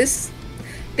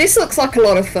looks like a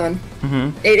lot of fun.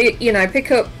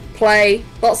 Pick up. Play,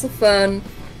 lots of fun.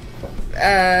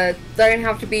 Don't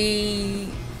have to be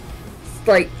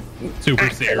like super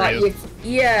serious. Like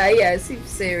super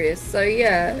serious. So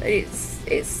yeah,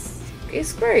 it's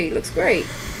great. Looks great.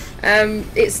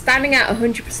 It's standing at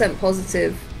 100%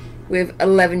 positive with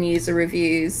 11 user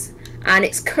reviews, and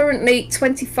it's currently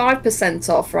 25%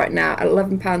 off right now at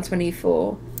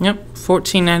 £11.24. Yep,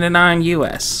 $14.99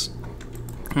 US.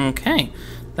 Okay.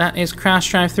 That is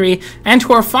Crash Drive 3. And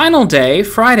to our final day,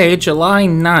 Friday, July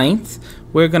 9th,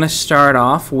 we're going to start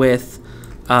off with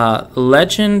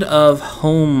Legend of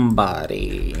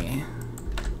Homebody.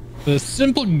 The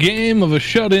simple game of a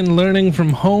shut-in learning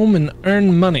from home and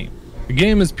earn money. The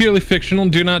game is purely fictional.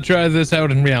 Do not try this out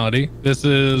in reality. This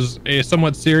is a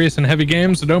somewhat serious and heavy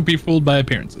game, so don't be fooled by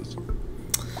appearances.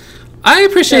 I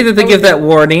appreciate that they give that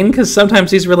warning, because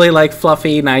sometimes these really like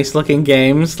fluffy, nice-looking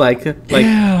games, like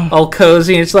all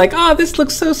cozy. And it's like, oh, this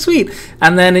looks so sweet,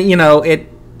 and then it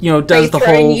does the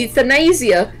whole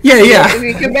euthanasia. Yeah. If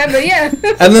you can remember,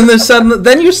 and then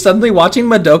then you're suddenly watching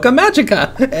Madoka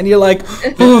Magica, and you're like,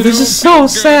 oh, this is so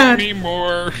sad.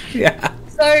 Yeah.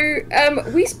 So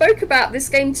we spoke about this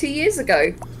game 2 years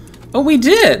ago. Oh, we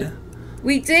did.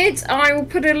 We did. I will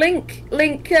put a link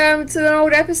to an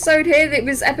old episode here. It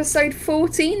was episode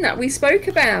 14 that we spoke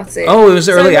about it. Oh, it was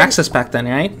early access back then,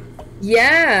 right?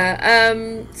 Yeah.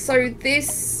 So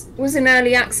this was in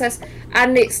early access,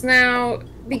 and it's now,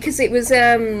 because it was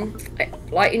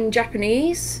like in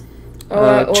Japanese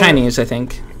or Chinese, I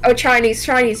think. Oh, Chinese.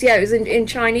 Yeah, it was in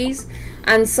Chinese,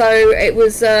 and so it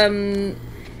was.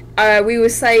 We were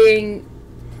saying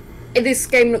this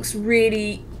game looks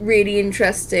really, really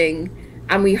interesting.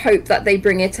 And we hope that they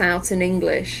bring it out in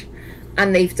English,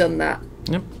 and they've done that.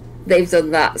 Yep, they've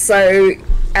done that. So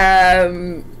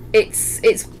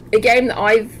it's a game that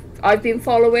I've been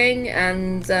following,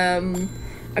 and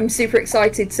I'm super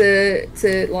excited to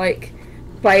like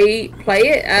play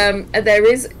it.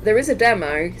 There is a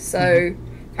demo, so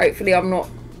hopefully I'm not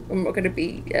going to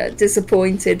be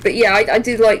disappointed. But yeah, I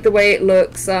do like the way it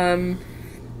looks.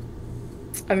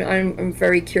 I'm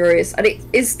very curious, and it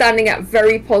is standing at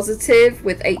very positive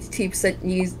with 82%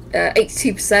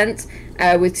 82%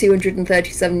 with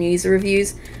 237 user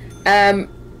reviews.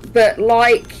 But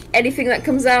like anything that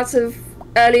comes out of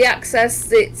early access,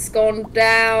 it's gone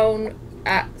down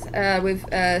at with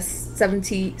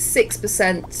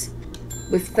 76%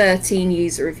 with 13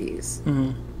 user reviews.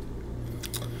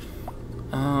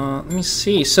 Let me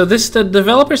see. So the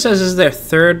developer says this is their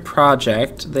third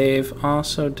project. They've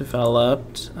also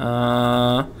developed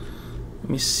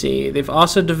me see. They've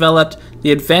also developed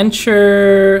The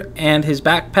Adventure and His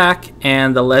Backpack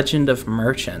and The Legend of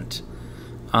Merchant.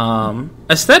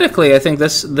 Aesthetically, I think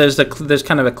there's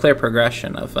kind of a clear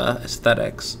progression of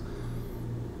aesthetics.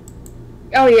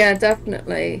 Oh yeah,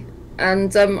 definitely.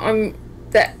 And I'm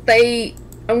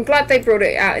glad they brought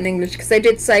it out in English, because they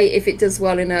did say if it does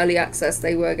well in early access,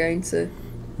 they were going to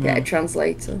get a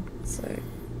translator. So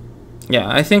yeah,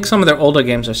 I think some of their older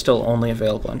games are still only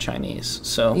available in Chinese.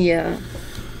 So yeah.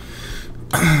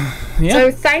 Yeah.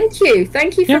 So thank you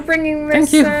for bringing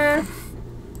this in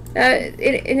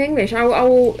English. I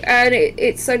will, and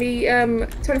it's only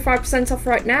 25% off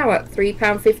right now at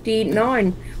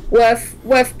 £3.59.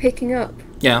 Worth picking up.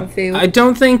 Yeah, I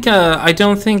don't think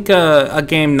a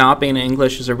game not being in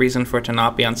English is a reason for it to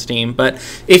not be on Steam. But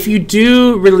if you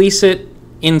do release it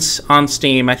on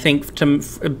Steam, I think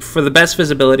for the best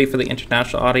visibility for the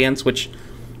international audience, which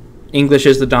English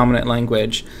is the dominant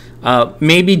language,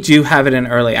 maybe do have it in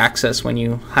early access when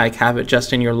you have it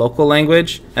just in your local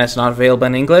language and it's not available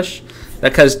in English.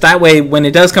 Because that way, when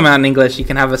it does come out in English, you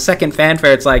can have a second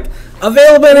fanfare. It's like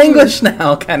available in English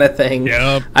now, kind of thing.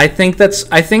 Yep. I think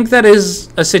that is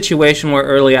a situation where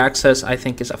early access, I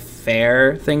think, is a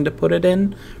fair thing to put it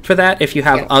in for that. If you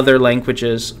have other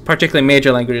languages, particularly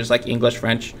major languages like English,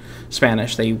 French,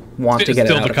 Spanish, they want to get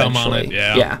it out to come eventually. on it.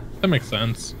 Yeah, that makes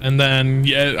sense. And then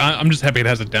I'm just happy it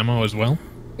has a demo as well.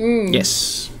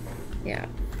 Yes. Yeah.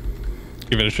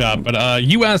 Give it a shot, but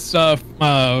US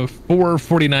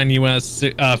 $4.49 US,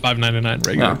 $5.99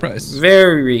 regular price.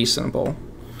 Very reasonable.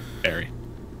 Very.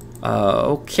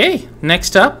 Okay,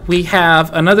 next up we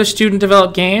have another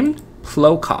student-developed game,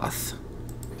 Plokoth.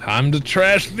 Time to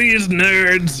trash these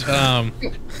nerds.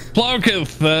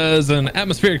 Plokoth is an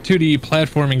atmospheric 2D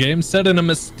platforming game set in a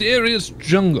mysterious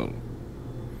jungle.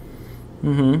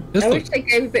 I wish they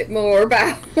gave a bit more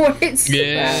about what it's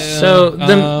about. So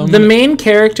the main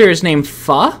character is named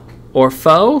Pho or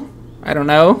Foe. I don't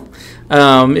know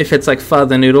if it's like Pho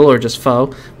the noodle or just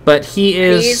Foe, but he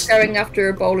is going after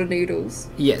a bowl of noodles.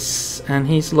 Yes, and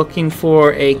he's looking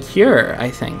for a cure,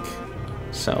 I think.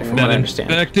 So from what I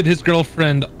understand, infected his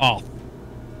girlfriend off.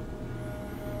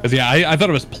 Cause I thought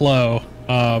it was Plo,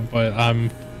 but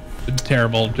I'm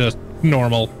terrible, just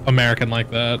normal American like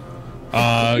that.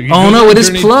 Oh no, it is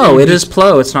Plo. It is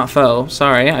Plo. It's not Foe.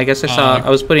 Sorry, I guess I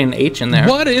was putting an H in there.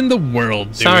 What in the world,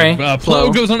 dude? Sorry.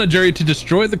 Plo goes on a journey to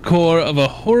destroy the core of a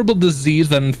horrible disease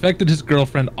that infected his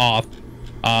girlfriend Oth.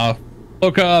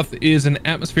 Plokoth is an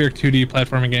atmospheric 2D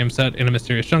platforming game set in a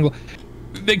mysterious jungle.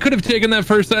 They could have taken that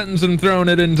first sentence and thrown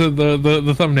it into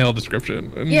the thumbnail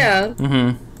description. And yeah.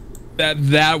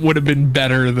 That would have been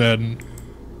better than.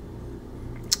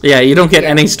 Yeah, you don't get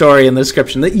any story in the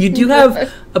description. You do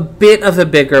have a bit of a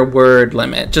bigger word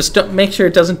limit. Just don't make sure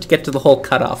it doesn't get to the whole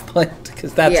cutoff point,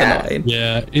 because that's annoying.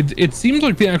 Yeah, it seems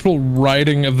like the actual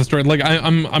writing of the story. Like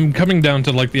I'm coming down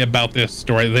to like the about this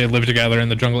story. They live together in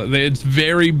the jungle. It's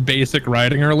very basic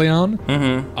writing early on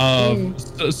of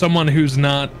someone who's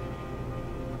not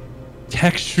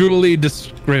textually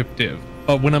descriptive.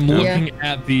 But when I'm looking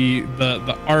at the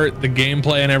art, the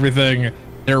gameplay, and everything,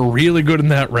 they're really good in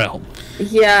that realm.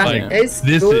 Yeah, like, it's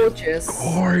gorgeous.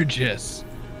 Gorgeous.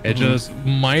 It just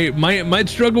might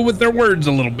struggle with their words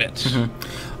a little bit.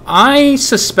 I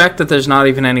suspect that there's not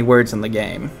even any words in the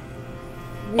game.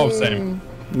 Oh, same.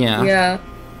 Yeah. Yeah.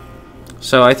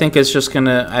 So I think it's just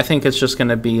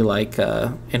gonna be like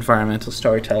environmental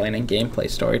storytelling and gameplay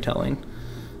storytelling.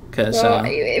 Because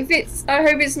if it's, I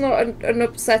hope it's not an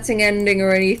upsetting ending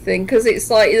or anything. Because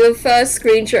it's like the first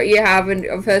screenshot you have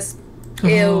of her.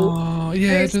 Oh,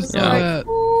 yeah, just saw that.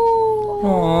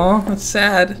 Aww, that's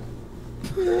sad.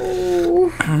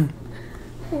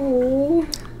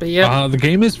 But yeah. The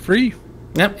game is free.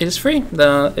 Yep, it is free.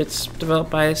 It's developed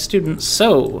by students.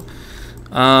 So,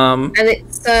 and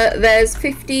it's there's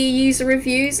 50 user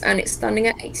reviews and it's standing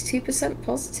at 82%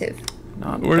 positive.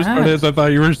 Not Worst bad. part is, I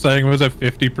thought you were saying it was at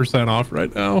 50% off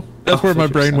right now. That's where my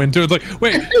brain went to. It's like,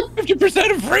 wait,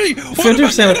 50% of free.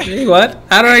 50% of free. What?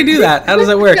 How do I do that? How does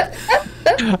that work?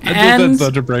 I just had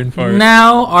such a brain fart.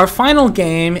 Now, our final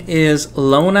game is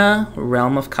Lona,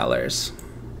 Realm of Colors.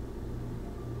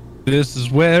 This is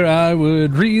where I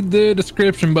would read the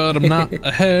description, but I'm not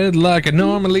ahead like I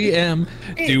normally am.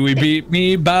 Do we beat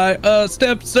me by a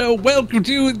step? So welcome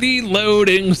to the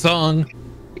loading song.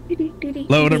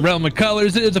 Lona, Realm of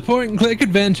Colors is a point-and-click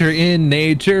adventure in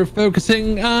nature,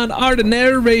 focusing on art and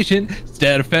narration,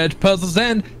 instead of fetch puzzles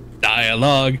and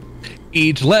dialogue.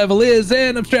 Each level is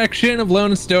an abstraction of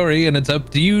Lona's story, and it's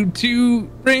up to you to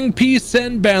bring peace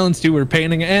and balance to her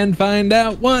painting and find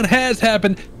out what has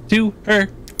happened to her.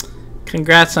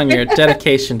 Congrats on your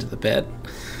dedication to the bit.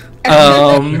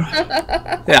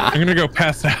 Yeah. I'm gonna go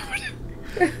pass out.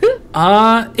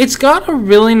 It's got a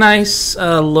really nice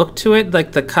look to it,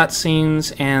 like the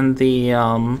cutscenes and the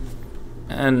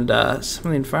some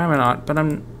of the environment art. But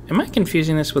am I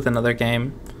confusing this with another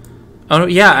game? Oh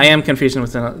yeah, I am confusing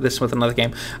this with another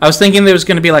game. I was thinking there was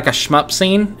going to be like a shmup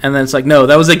scene, and then it's like, no,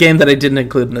 that was a game that I didn't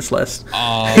include in this list.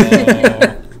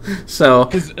 Oh. So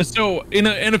in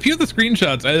a few of the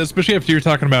screenshots, especially after you're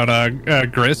talking about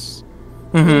Gris,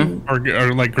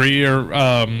 or like Gree, or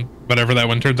whatever that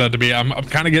one turns out to be, I'm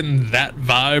kind of getting that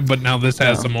vibe, but now this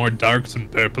has some more darks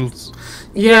and purples.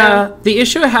 Yeah, the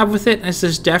issue I have with it is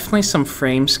there's definitely some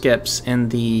frame skips in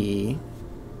the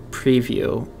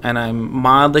preview, and I'm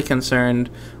mildly concerned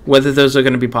whether those are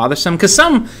going to be bothersome, because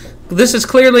this is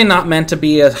clearly not meant to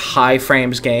be a high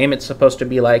frames game. It's supposed to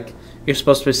be like you're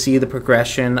supposed to see the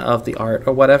progression of the art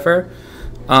or whatever.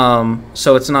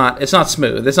 So it's not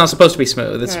smooth. It's not supposed to be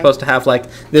smooth. It's supposed to have like,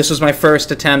 this was my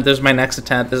first attempt, this was my next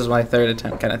attempt, this is my third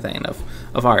attempt kind of thing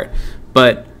of art.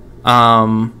 But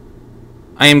I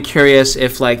am curious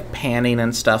if like panning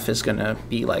and stuff is gonna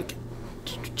be like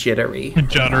jittery.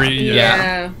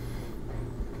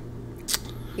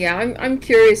 Yeah. I'm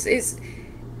curious. It's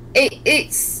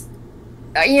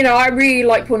you know, I really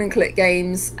like point and click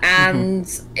games, and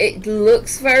it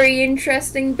looks very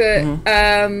interesting, but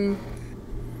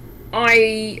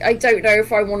I don't know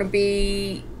if I want to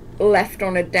be left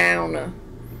on a downer.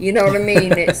 You know what I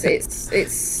mean?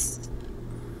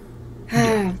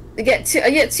 I get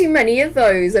too many of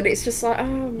those, and it's just like,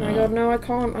 oh my god, no, I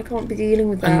can't be dealing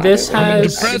with that. And this I'm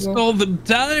has depressed all the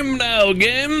time now.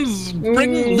 Games,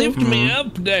 lift me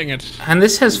up, dang it. And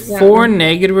this has 4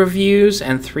 negative reviews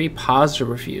and 3 positive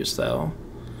reviews, though.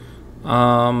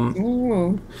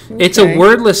 It's a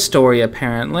wordless story,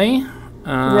 apparently.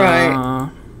 Right.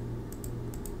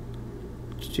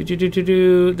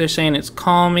 They're saying it's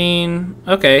calming.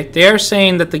 Okay, they are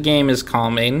saying that the game is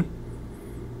calming.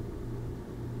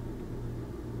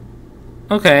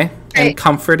 Okay, and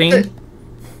comforting.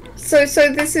 So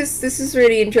this is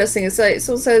really interesting. So it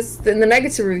also says in the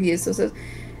negative reviews, it says,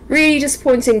 really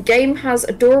disappointing. Game has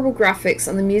adorable graphics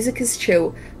and the music is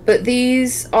chill, but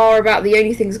these are about the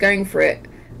only things going for it.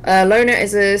 Lona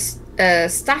is a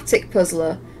static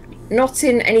puzzler, not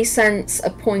in any sense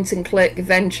a point and click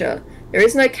adventure. There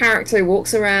is no character who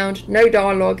walks around, no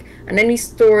dialogue, and any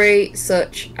story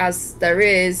such as there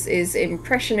is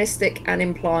impressionistic and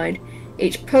implied.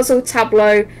 Each puzzle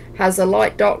tableau has a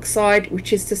light dark side,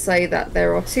 which is to say that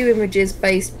there are 2 images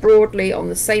based broadly on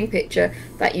the same picture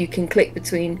that you can click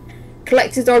between.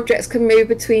 Collected objects can move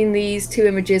between these 2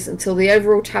 images until the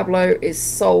overall tableau is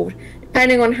solved.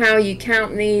 Depending on how you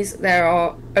count these, there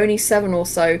are only 7 or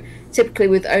so, typically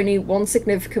with only 1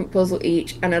 significant puzzle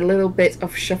each and a little bit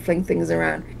of shuffling things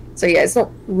around. So yeah, it's not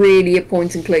really a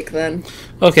point and click then.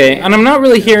 Okay, and I'm not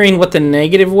really hearing what the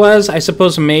negative was. I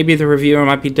suppose maybe the reviewer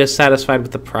might be dissatisfied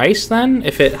with the price then.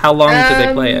 How long did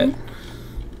they play it?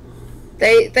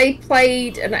 They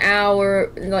played an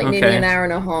hour, like nearly an hour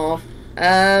and a half.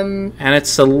 And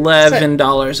it's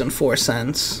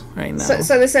 $11.04 right now.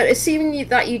 So they said, assuming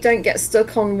that you don't get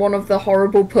stuck on one of the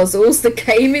horrible puzzles, the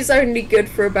game is only good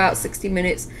for about 60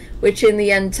 minutes, which in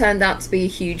the end turned out to be a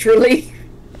huge relief.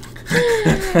 They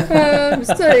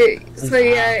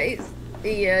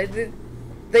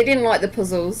didn't like the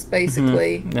puzzles,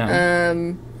 basically.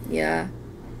 Yeah.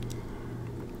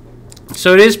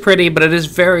 So it is pretty, but it is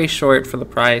very short for the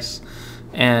price,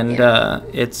 and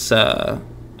it's not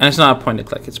a point and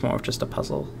click. It's more of just a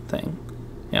puzzle thing.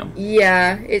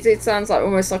 Yeah, it sounds like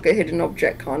almost like a hidden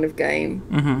object kind of game,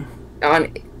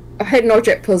 and a hidden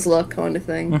object puzzler kind of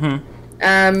thing.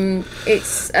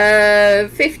 It's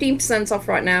 15% off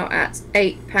right now at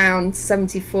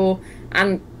 £8.74,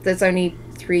 and there's only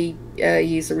 3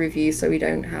 user reviews, so we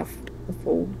don't have the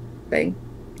full thing.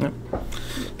 Yep.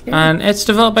 Okay. And it's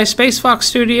developed by Space Fox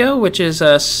Studio, which is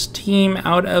a team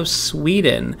out of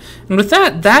Sweden. And with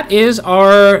that is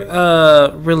our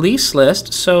release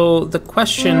list. So the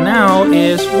question now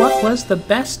is, what was the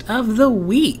best of the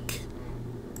week?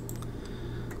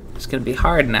 It's gonna be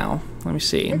hard now. Let me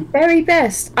see. The very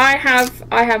best. I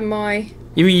have my.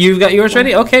 You've got yours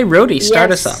ready? Okay, Rhodey, start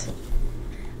us up.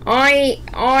 I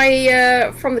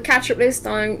from the catch-up list,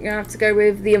 I'm gonna have to go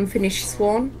with The Unfinished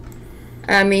Swan.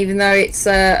 Even though it's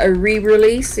a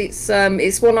re-release, it's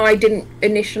one I didn't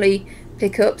initially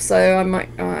pick up, so I might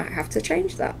have to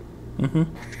change that.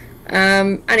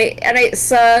 And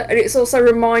it's also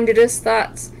reminded us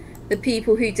that the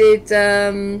people who did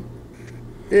the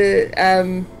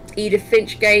Edith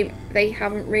Finch game, they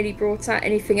haven't really brought out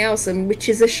anything else, and which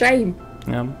is a shame.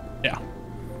 Yeah.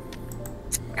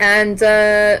 And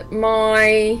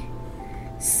my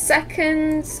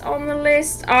second on the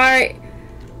list, I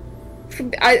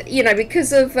you know,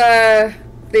 because of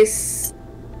this,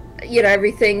 you know,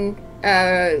 everything,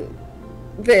 the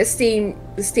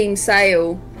Steam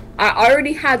sale, I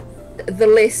already had the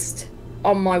list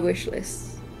on my wish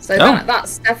list, so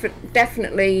that's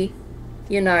definitely,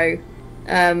 you know,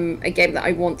 a game that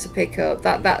I want to pick up.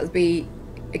 That would be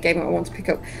a game that I want to pick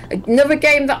up. Another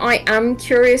game that I am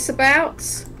curious about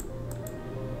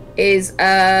is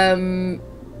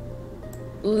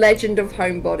Legend of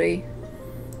Homebody.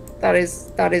 That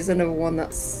is another one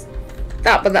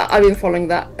but I've been following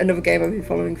that. Another game I've been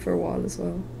following for a while as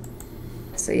well.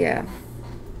 So yeah.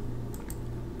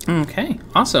 Okay,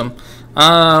 awesome.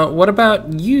 What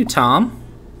about you, Tom?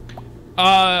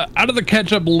 Out of the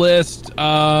Catchup list,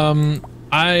 I'm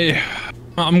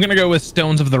gonna go with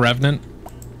Stones of the Revenant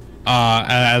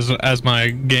as my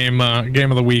game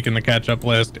of the week in the Catchup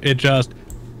list. It just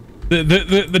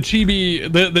the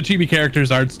chibi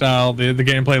characters, art style, the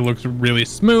gameplay looks really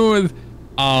smooth.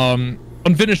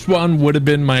 Unfinished One would have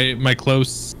been my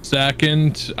close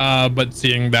second, but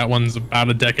seeing that one's about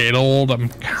a decade old, I'm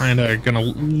kind of gonna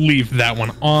leave that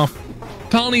one off.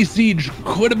 Colony Siege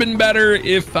could have been better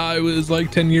if I was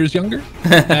like 10 years younger,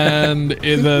 and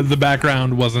the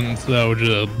background wasn't so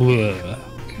just bleh.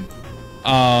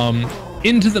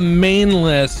 Into the main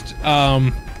list, I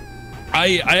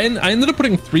ended up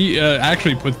putting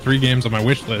actually put 3 games on my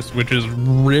wish list, which is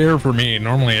rare for me.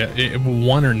 Normally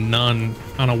one or none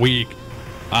on a week,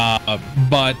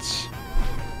 but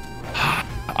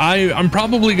I'm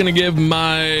probably gonna give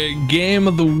my game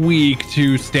of the week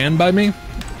to Stand By Me.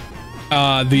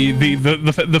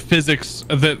 The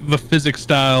physics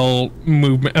style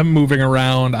moving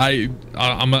around.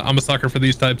 I'm a sucker for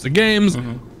these types of games.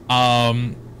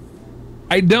 Mm-hmm.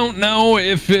 I don't know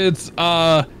if it's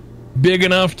big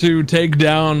enough to take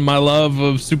down my love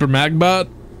of Super Magbot,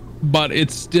 but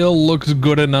it still looks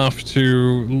good enough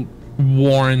to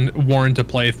warrant a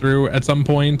playthrough at some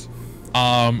point.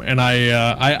 And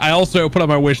I also put on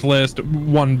my wish list,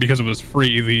 one because it was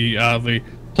free, the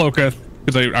Plokoth,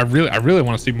 because I really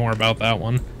want to see more about that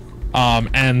one,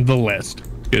 and the list,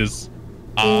 because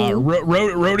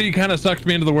Rody kind of sucked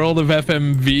me into the world of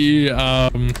FMV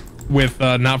with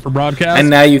Not for Broadcast, and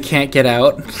now you can't get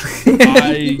out.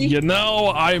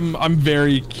 I'm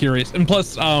very curious, and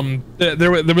plus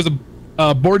there was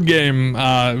a board game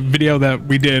video that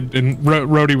we did, and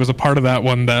Rody was a part of that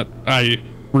one that I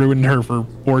ruined her for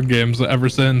board games ever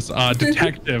since.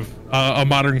 Detective, a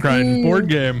modern crime board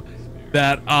game.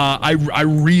 That I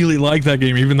really like that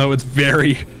game, even though it's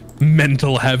very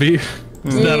mental heavy. So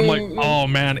that I'm like, oh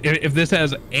man, if this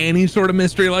has any sort of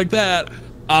mystery like that,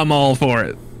 I'm all for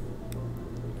it.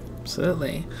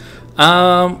 Absolutely.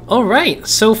 All right.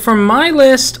 So for my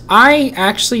list, I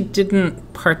actually didn't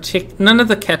none of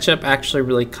the Catchup actually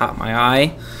really caught my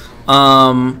eye.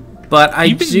 But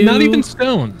I do. Not even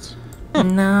Stones. Huh.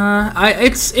 Nah,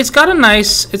 it's got a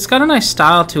nice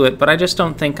style to it, but I just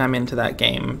don't think I'm into that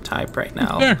game type right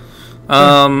now. Sure.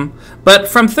 But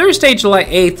from Thursday, July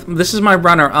 8th, this is my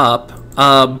runner-up,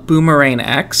 Boomerang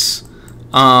X.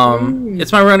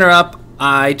 It's my runner-up.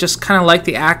 I just kind of like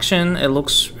the action. It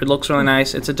looks really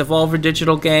nice. It's a Devolver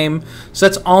Digital game, so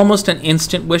that's almost an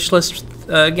instant wishlist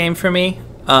game for me.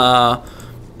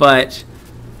 But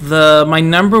my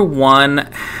number one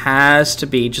has to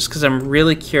be, just because I'm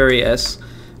really curious,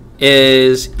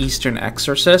 is Eastern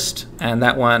Exorcist, and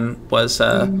that one was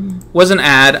an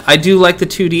ad. I do like the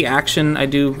 2D action. I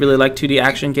do really like 2D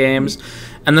action games,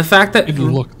 and the fact that it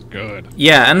looks good.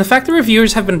 Yeah, and the fact that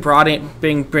reviewers have been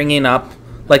bringing up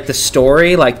like the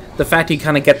story, like the fact you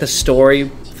kind of get the story,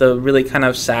 the really kind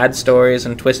of sad stories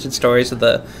and twisted stories of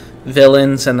the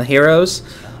villains and the heroes.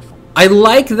 I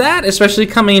like that, especially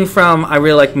coming from, I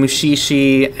really like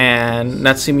Mushishi and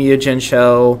Natsumiya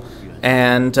Jinsho,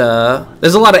 and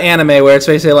there's a lot of anime where it's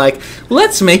basically like,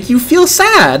 let's make you feel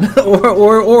sad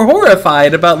or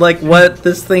horrified about like what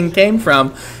this thing came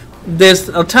from. There's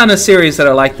a ton of series that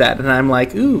are like that, and I'm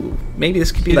like, ooh, maybe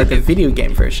this could be like a video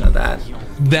game version of that.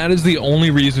 That is the only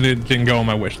reason it didn't go on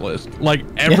my wish list. Like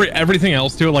everything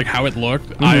else to it, like how it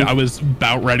looked, I was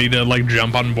about ready to like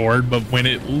jump on board, but when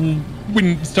it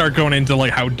start going into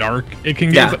like how dark it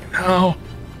can get, like,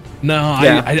 no,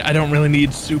 I don't really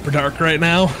need super dark right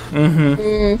now.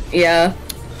 Yeah.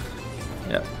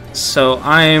 So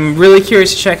I'm really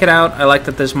curious to check it out. I like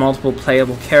that there's multiple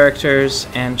playable characters,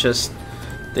 and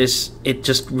it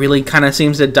just really kind of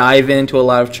seems to dive into a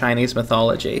lot of Chinese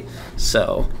mythology.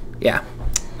 So yeah.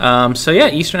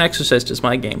 Eastern Exorcist is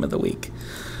my game of the week.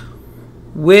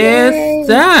 With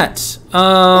that,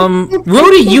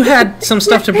 Rody, you had some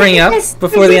stuff to bring up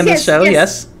before the end of the show,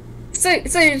 yes?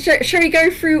 shall we go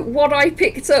through what I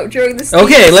picked up during the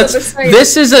Okay, let's.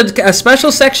 This is a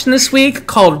special section this week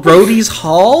called Rhodey's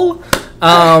Haul.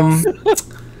 Right,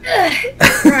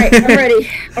 I'm ready.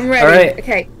 All right.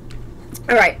 Okay.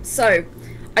 All right. So,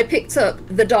 I picked up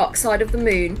The Dark Side of the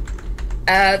Moon,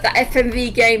 that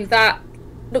FMV game that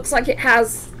looks like it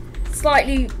has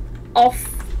slightly off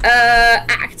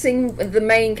acting with the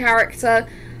main character.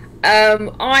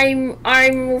 I'm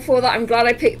all for that. I'm glad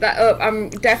I picked that up. I'm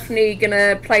definitely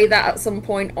gonna play that at some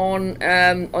point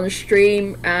on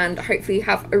stream and hopefully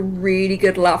have a really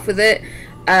good laugh with it.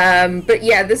 But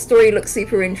yeah, the story looks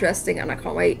super interesting, and I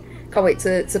can't wait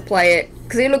to play it,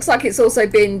 because it looks like it's also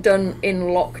been done in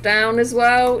lockdown as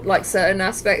well, like certain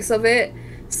aspects of it.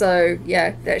 So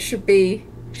yeah, that should be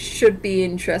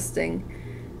interesting.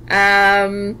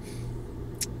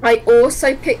 I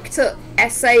also picked up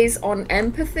Essays on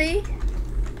Empathy.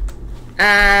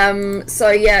 So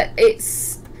yeah,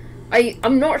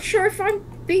 I'm not sure if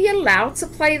I'd be allowed to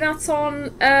play that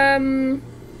on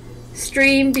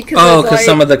stream because because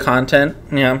some of the content,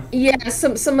 yeah,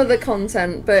 some of the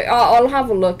content, but I'll have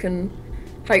a look and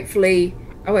hopefully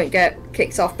I won't get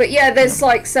kicked off. But yeah, there's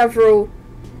like several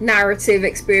narrative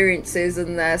experiences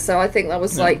in there, so I think that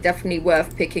was like definitely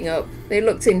worth picking up. It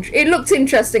looked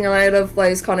interesting, and I love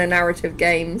those kind of narrative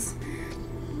games.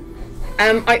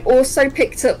 I also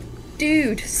picked up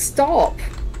Dude Stop,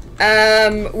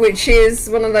 which is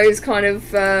one of those kind of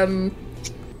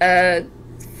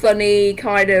funny,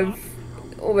 kind of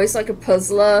almost like a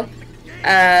puzzler,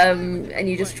 and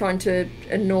you're just trying to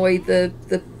annoy the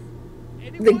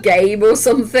game or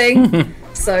something.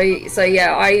 so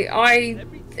yeah,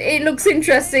 it looks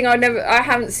interesting. I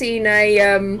haven't seen a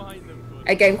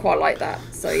game quite like that.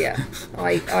 So yeah,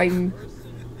 I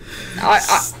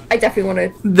definitely want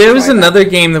to. There was another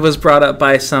game that was brought up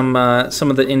by some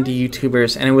of the indie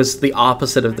YouTubers, and it was the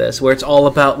opposite of this, where it's all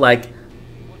about like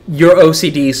your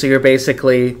OCD. So you're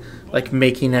basically like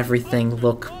making everything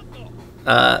look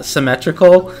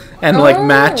symmetrical and like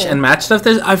match stuff.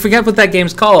 I forget what that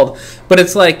game's called, but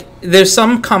it's like there's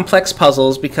some complex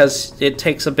puzzles because it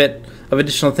takes a bit of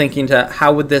additional thinking to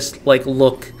how would this like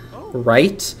look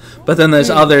right, but then there's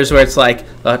others where it's like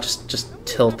just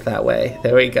tilt that way.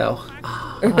 There we go.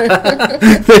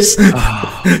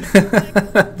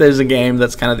 There's a game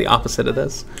that's kind of the opposite of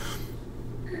this.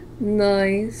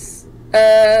 Nice.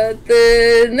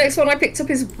 The next one I picked up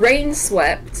is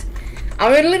Rainswept.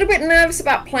 I'm a little bit nervous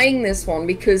about playing this one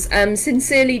because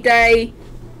Sincerely Day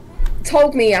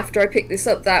told me after I picked this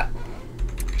up that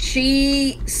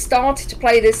she started to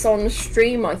play this on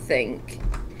stream, I think,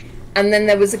 and then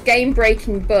there was a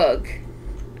game-breaking bug,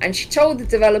 and she told the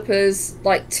developers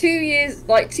like 2 years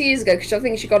ago, because I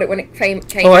think she got it when it came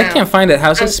out. Oh, I can't find it.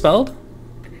 How's it spelled?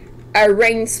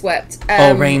 Rainswept.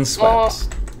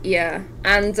 Rainswept. Yeah,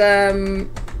 and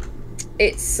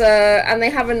it's and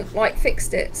they haven't like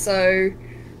fixed it, so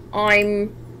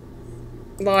I'm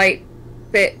like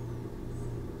a bit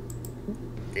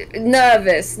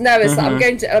nervous that I'm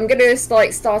going to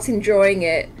like start enjoying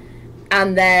it,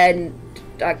 and then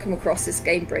I come across this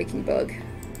game-breaking bug.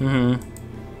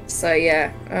 So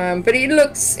yeah, but it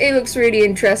looks really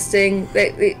interesting.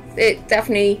 It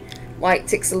definitely like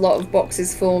ticks a lot of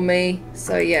boxes for me.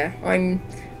 So yeah,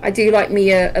 I do like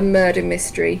me a murder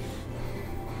mystery.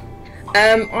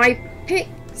 I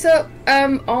picked up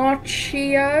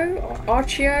Archeo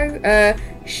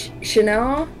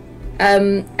Shinar,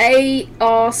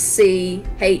 Archeo.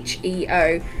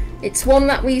 It's one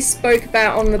that we spoke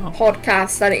about on the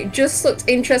podcast, and it just looked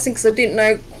interesting because I didn't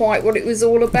know quite what it was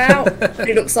all about. But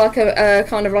it looks like a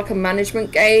kind of like a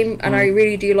management game, and I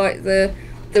really do like the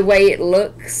way it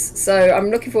looks. So I'm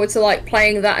looking forward to like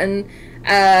playing that and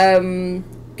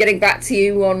getting back to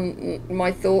you on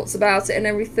my thoughts about it and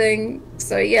everything.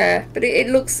 So yeah, but I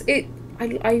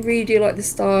really do like the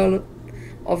style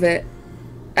of it.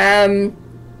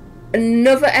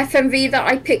 Another FMV that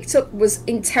I picked up was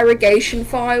Interrogation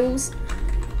Files.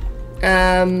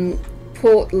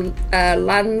 Port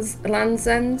Land's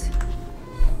End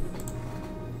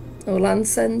or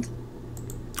Landsend.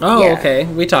 Oh, yeah. Okay.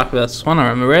 We talked about this one. I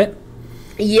remember it.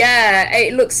 Yeah,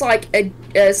 it looks like a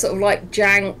sort of like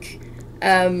jank.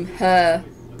 Her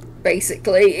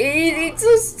basically. It's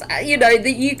just, you know,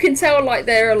 that you can tell like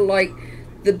there are like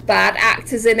the bad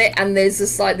actors in it, and there's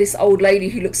just like this old lady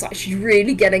who looks like she's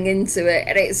really getting into it,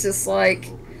 and it's just like,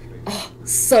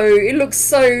 it looks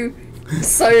so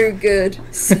good.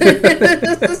 Like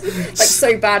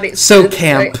so bad it's so good.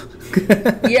 camp.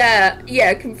 Like,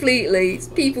 yeah, completely. It's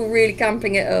people really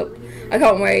camping it up. I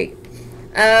can't wait.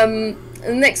 The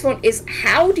next one is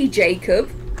Howdy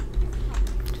Jacob.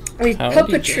 I mean, Howdy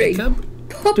Puppetry. Jacob?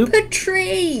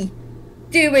 puppetry.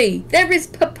 Dewey, there is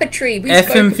puppetry. We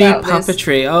FMV spoke about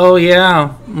puppetry. Oh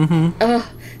yeah.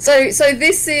 So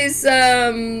this is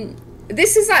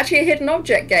actually a hidden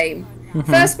object game.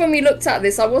 First, when we looked at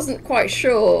this, I wasn't quite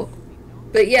sure,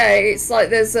 but yeah, it's like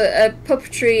there's a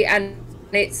puppetry and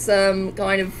it's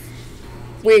kind of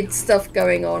weird stuff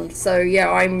going on. So yeah,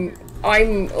 I'm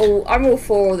all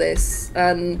for this,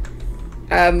 and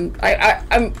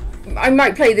I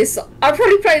might play this. I'll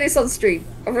probably play this on stream.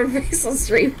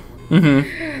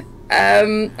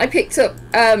 I picked up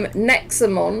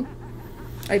Nexamon.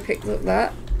 I picked up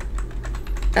that.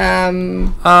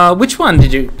 Which one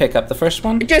did you pick up? The first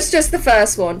one? Just the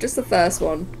first one. Just the first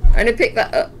one. And I pick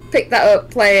that up,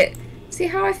 play it, see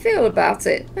how I feel about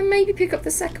it, and maybe pick up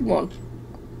the second one.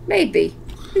 Maybe.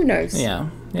 Who knows? Yeah.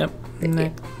 Yep.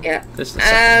 Yeah. This is the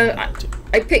second one too.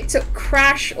 I picked up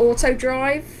Crash Auto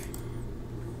Drive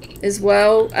as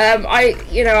well.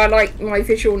 I like my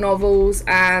visual novels,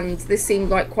 and this seemed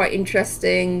like quite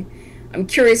interesting. I'm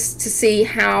curious to see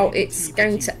how it's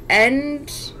going to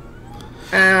end.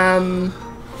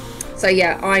 So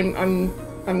yeah, I'm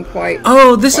quite.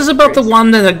 Oh, this is about the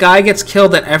one that a guy gets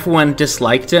killed that everyone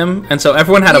disliked him, and so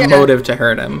everyone had a motive to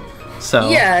hurt him. So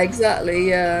yeah, exactly.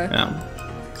 Yeah.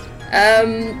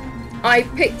 I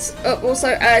picked up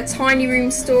also Tiny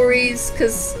Room Stories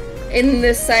because in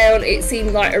the sale it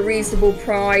seemed like a reasonable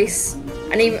price,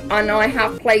 and I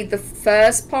have played the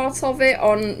first part of it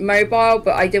on mobile,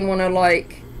 but I didn't want to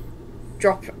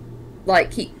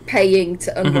keep paying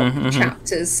to unlock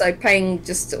chapters. So paying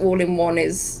just all in one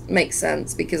makes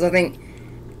sense, because I think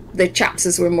the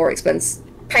chapters were more expensive.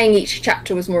 Paying each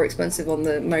chapter was more expensive on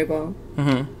the mobile.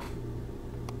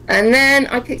 And then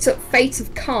I picked up Fate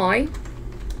of Kai,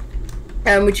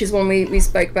 which is one we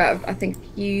spoke about, I think, a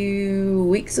few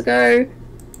weeks ago.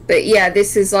 But yeah,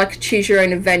 this is like a choose your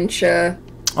own adventure.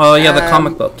 Oh yeah, the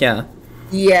comic book, yeah.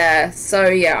 Yeah, so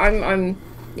yeah, I'm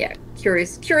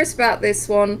curious about this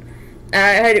one.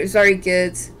 I heard it was very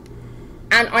good.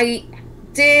 And I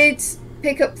did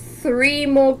pick up 3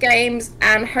 more games,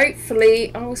 and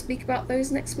hopefully I will speak about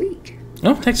those next week.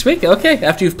 Oh, next week? Okay,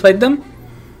 after you've played them?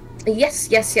 Yes.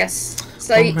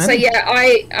 So yeah,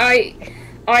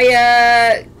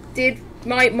 I did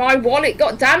my wallet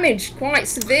got damaged quite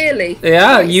severely.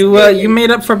 Yeah, you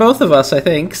made up for both of us, I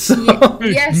think. So.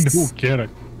 Yes. No kidding.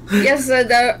 Yes,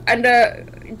 and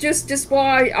just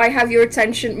while I have your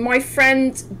attention, my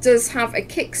friend does have a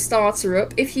Kickstarter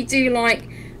up. If you do like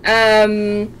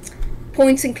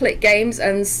point and click games,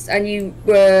 and you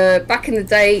were back in the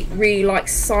day really like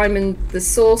Simon the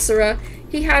Sorcerer,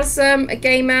 he has a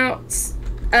game out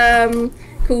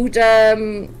called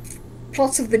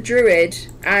Plot of the Druid,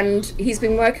 and he's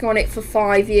been working on it for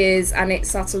 5 years, and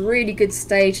it's at a really good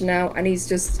stage now, and he's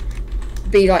just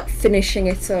finishing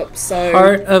it up. So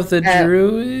Part of the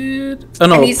Druid? Oh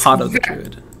no, Pot of the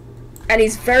Druid. And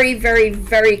he's very, very,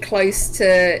 very close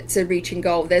to reaching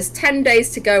goal. There's 10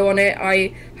 days to go on it.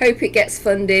 I hope it gets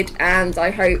funded, and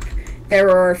I hope there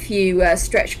are a few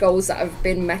stretch goals that have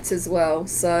been met as well.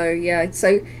 So yeah,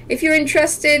 so if you're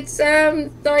interested,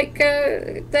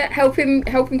 help him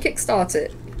kickstart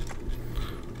it.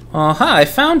 I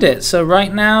found it. So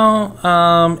right now,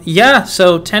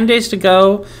 so 10 days to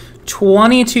go,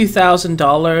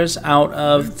 $22,000 out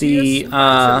of the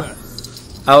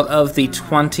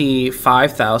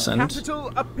 25,000.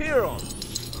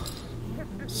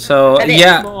 So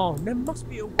yeah,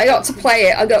 I got to play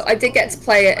it. I did get to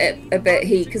play it a bit.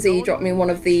 Because he dropped me one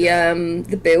of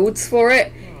the builds for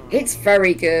it. It's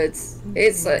very good.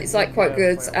 It's like quite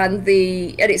good, and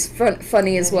it's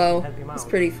funny as well. It's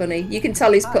pretty funny. You can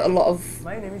tell he's put a lot of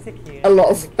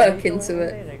work into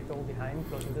it.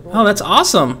 Oh, that's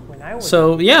awesome.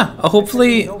 So yeah,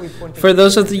 hopefully for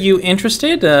those of you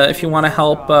interested, if you want to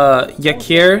help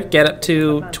Yakir get up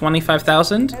to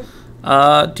 25,000,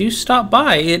 do stop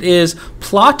by. It is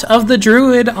Plot of the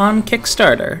Druid on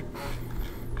Kickstarter.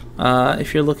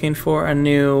 If you're looking for a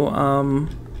new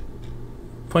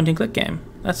point and click game,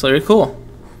 that's really cool.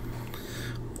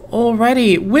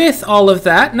 Alrighty, with all of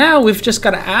that, now we've just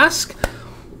got to ask.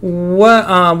 What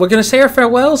we're gonna say our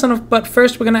farewells, but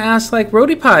first we're gonna ask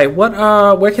RowdyPie,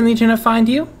 where can the internet find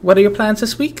you? What are your plans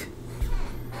this week?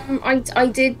 I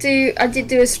did do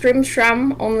a stream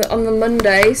shram on the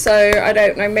Monday, so I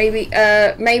don't know,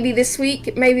 maybe this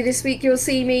week you'll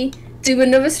see me do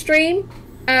another stream.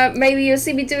 Maybe you'll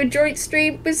see me do a joint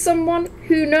stream with someone.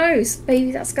 Who knows?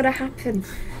 Maybe that's gonna happen.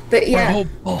 But yeah, we're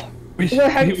hopeful. We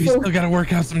still gotta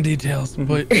work out some details,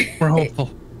 but we're hopeful.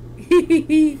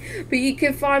 But you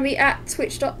can find me at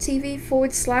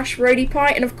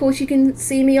twitch.tv/RowdyPie, and of course you can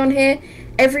see me on here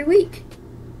every week.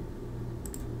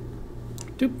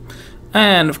 Doop.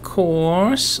 And of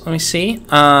course, let me see.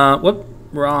 Whoop,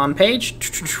 wrong page.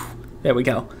 There we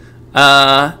go.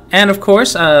 And of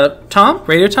course, Tom,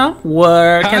 RadioTom,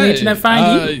 where can the internet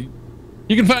find you?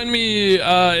 You can find me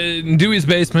in Dewey's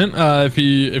basement if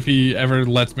he ever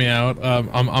lets me out.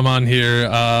 I'm on here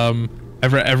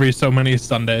every so many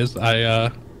Sundays. I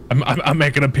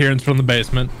make an appearance from the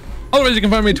basement. Otherwise, you can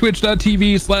find me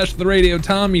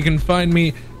twitch.tv/TheRadioTom. You can find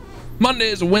me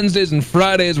Mondays, Wednesdays, and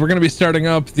Fridays. We're gonna be starting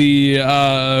up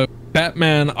the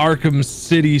Batman Arkham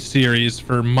City series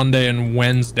for Monday and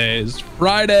Wednesdays.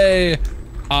 Friday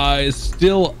is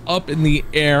still up in the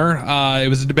air. It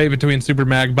was a debate between Super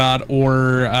Magbot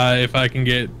or if I can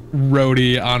get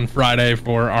Rhodey on Friday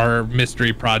for our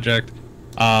mystery project.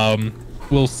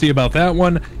 We'll see about that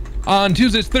one. On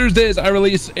Tuesdays, Thursdays, I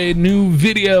release a new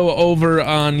video over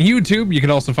on YouTube. You can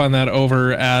also find that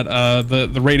over at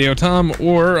the RadioTom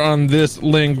or on this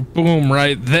link, boom,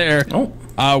 right there. Oh.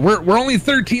 We're only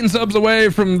 13 subs away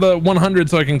from the 100,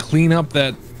 so I can clean up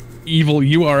that evil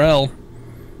URL.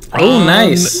 Oh,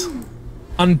 nice.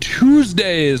 On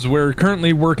Tuesdays, we're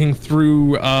currently working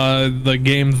through the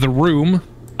game The Room,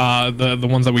 the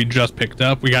ones that we just picked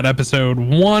up. We got episode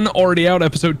 1 already out.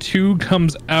 Episode 2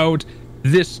 comes out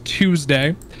this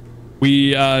Tuesday.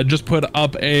 We just put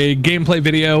up a gameplay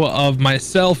video of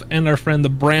myself and our friend the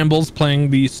Brambles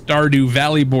playing the Stardew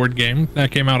Valley board game.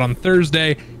 That came out on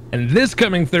Thursday. And this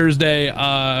coming Thursday,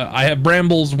 I have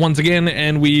Brambles once again,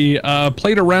 and we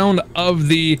played a round of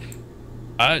the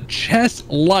chess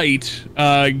light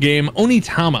game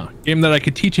Onitama, game that I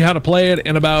could teach you how to play it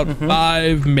in about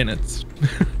 5 minutes.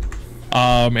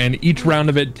 And each round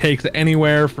of it takes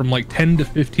anywhere from like 10 to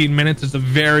 15 minutes. It's a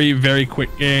very, very quick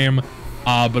game,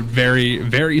 but very,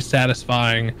 very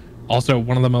satisfying. Also,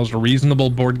 one of the most reasonable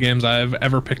board games I've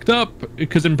ever picked up,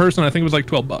 because in person I think it was like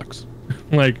 $12.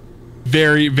 Like,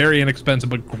 very, very inexpensive,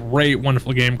 but great,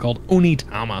 wonderful game called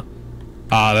Onitama.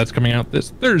 That's coming out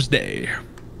this Thursday.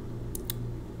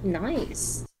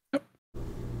 Nice.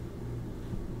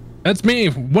 That's me.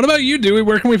 What about you, Dewey?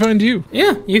 Where can we find you?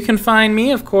 Yeah, you can find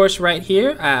me, of course, right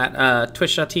here at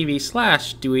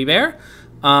twitch.tv/DeweyBear.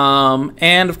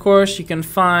 And, of course, you can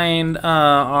find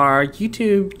our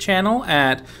YouTube channel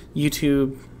at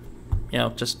YouTube. You know,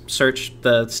 just search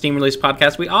the Steam Release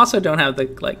Podcast. We also don't have the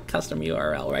custom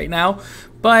URL right now.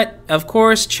 But, of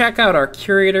course, check out our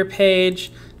curator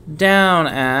page down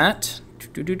at...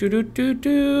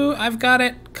 I've got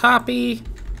it. Copy.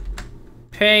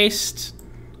 Paste.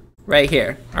 Right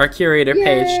here, our curator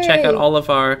page. Check out all of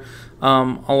our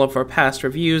past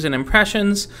reviews and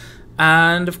impressions,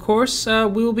 and of course,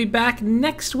 we will be back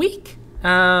next week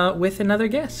with another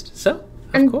guest. So,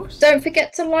 of course, don't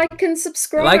forget to like and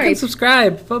subscribe. Like and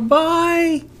subscribe. Bye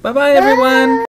bye. Bye bye, everyone.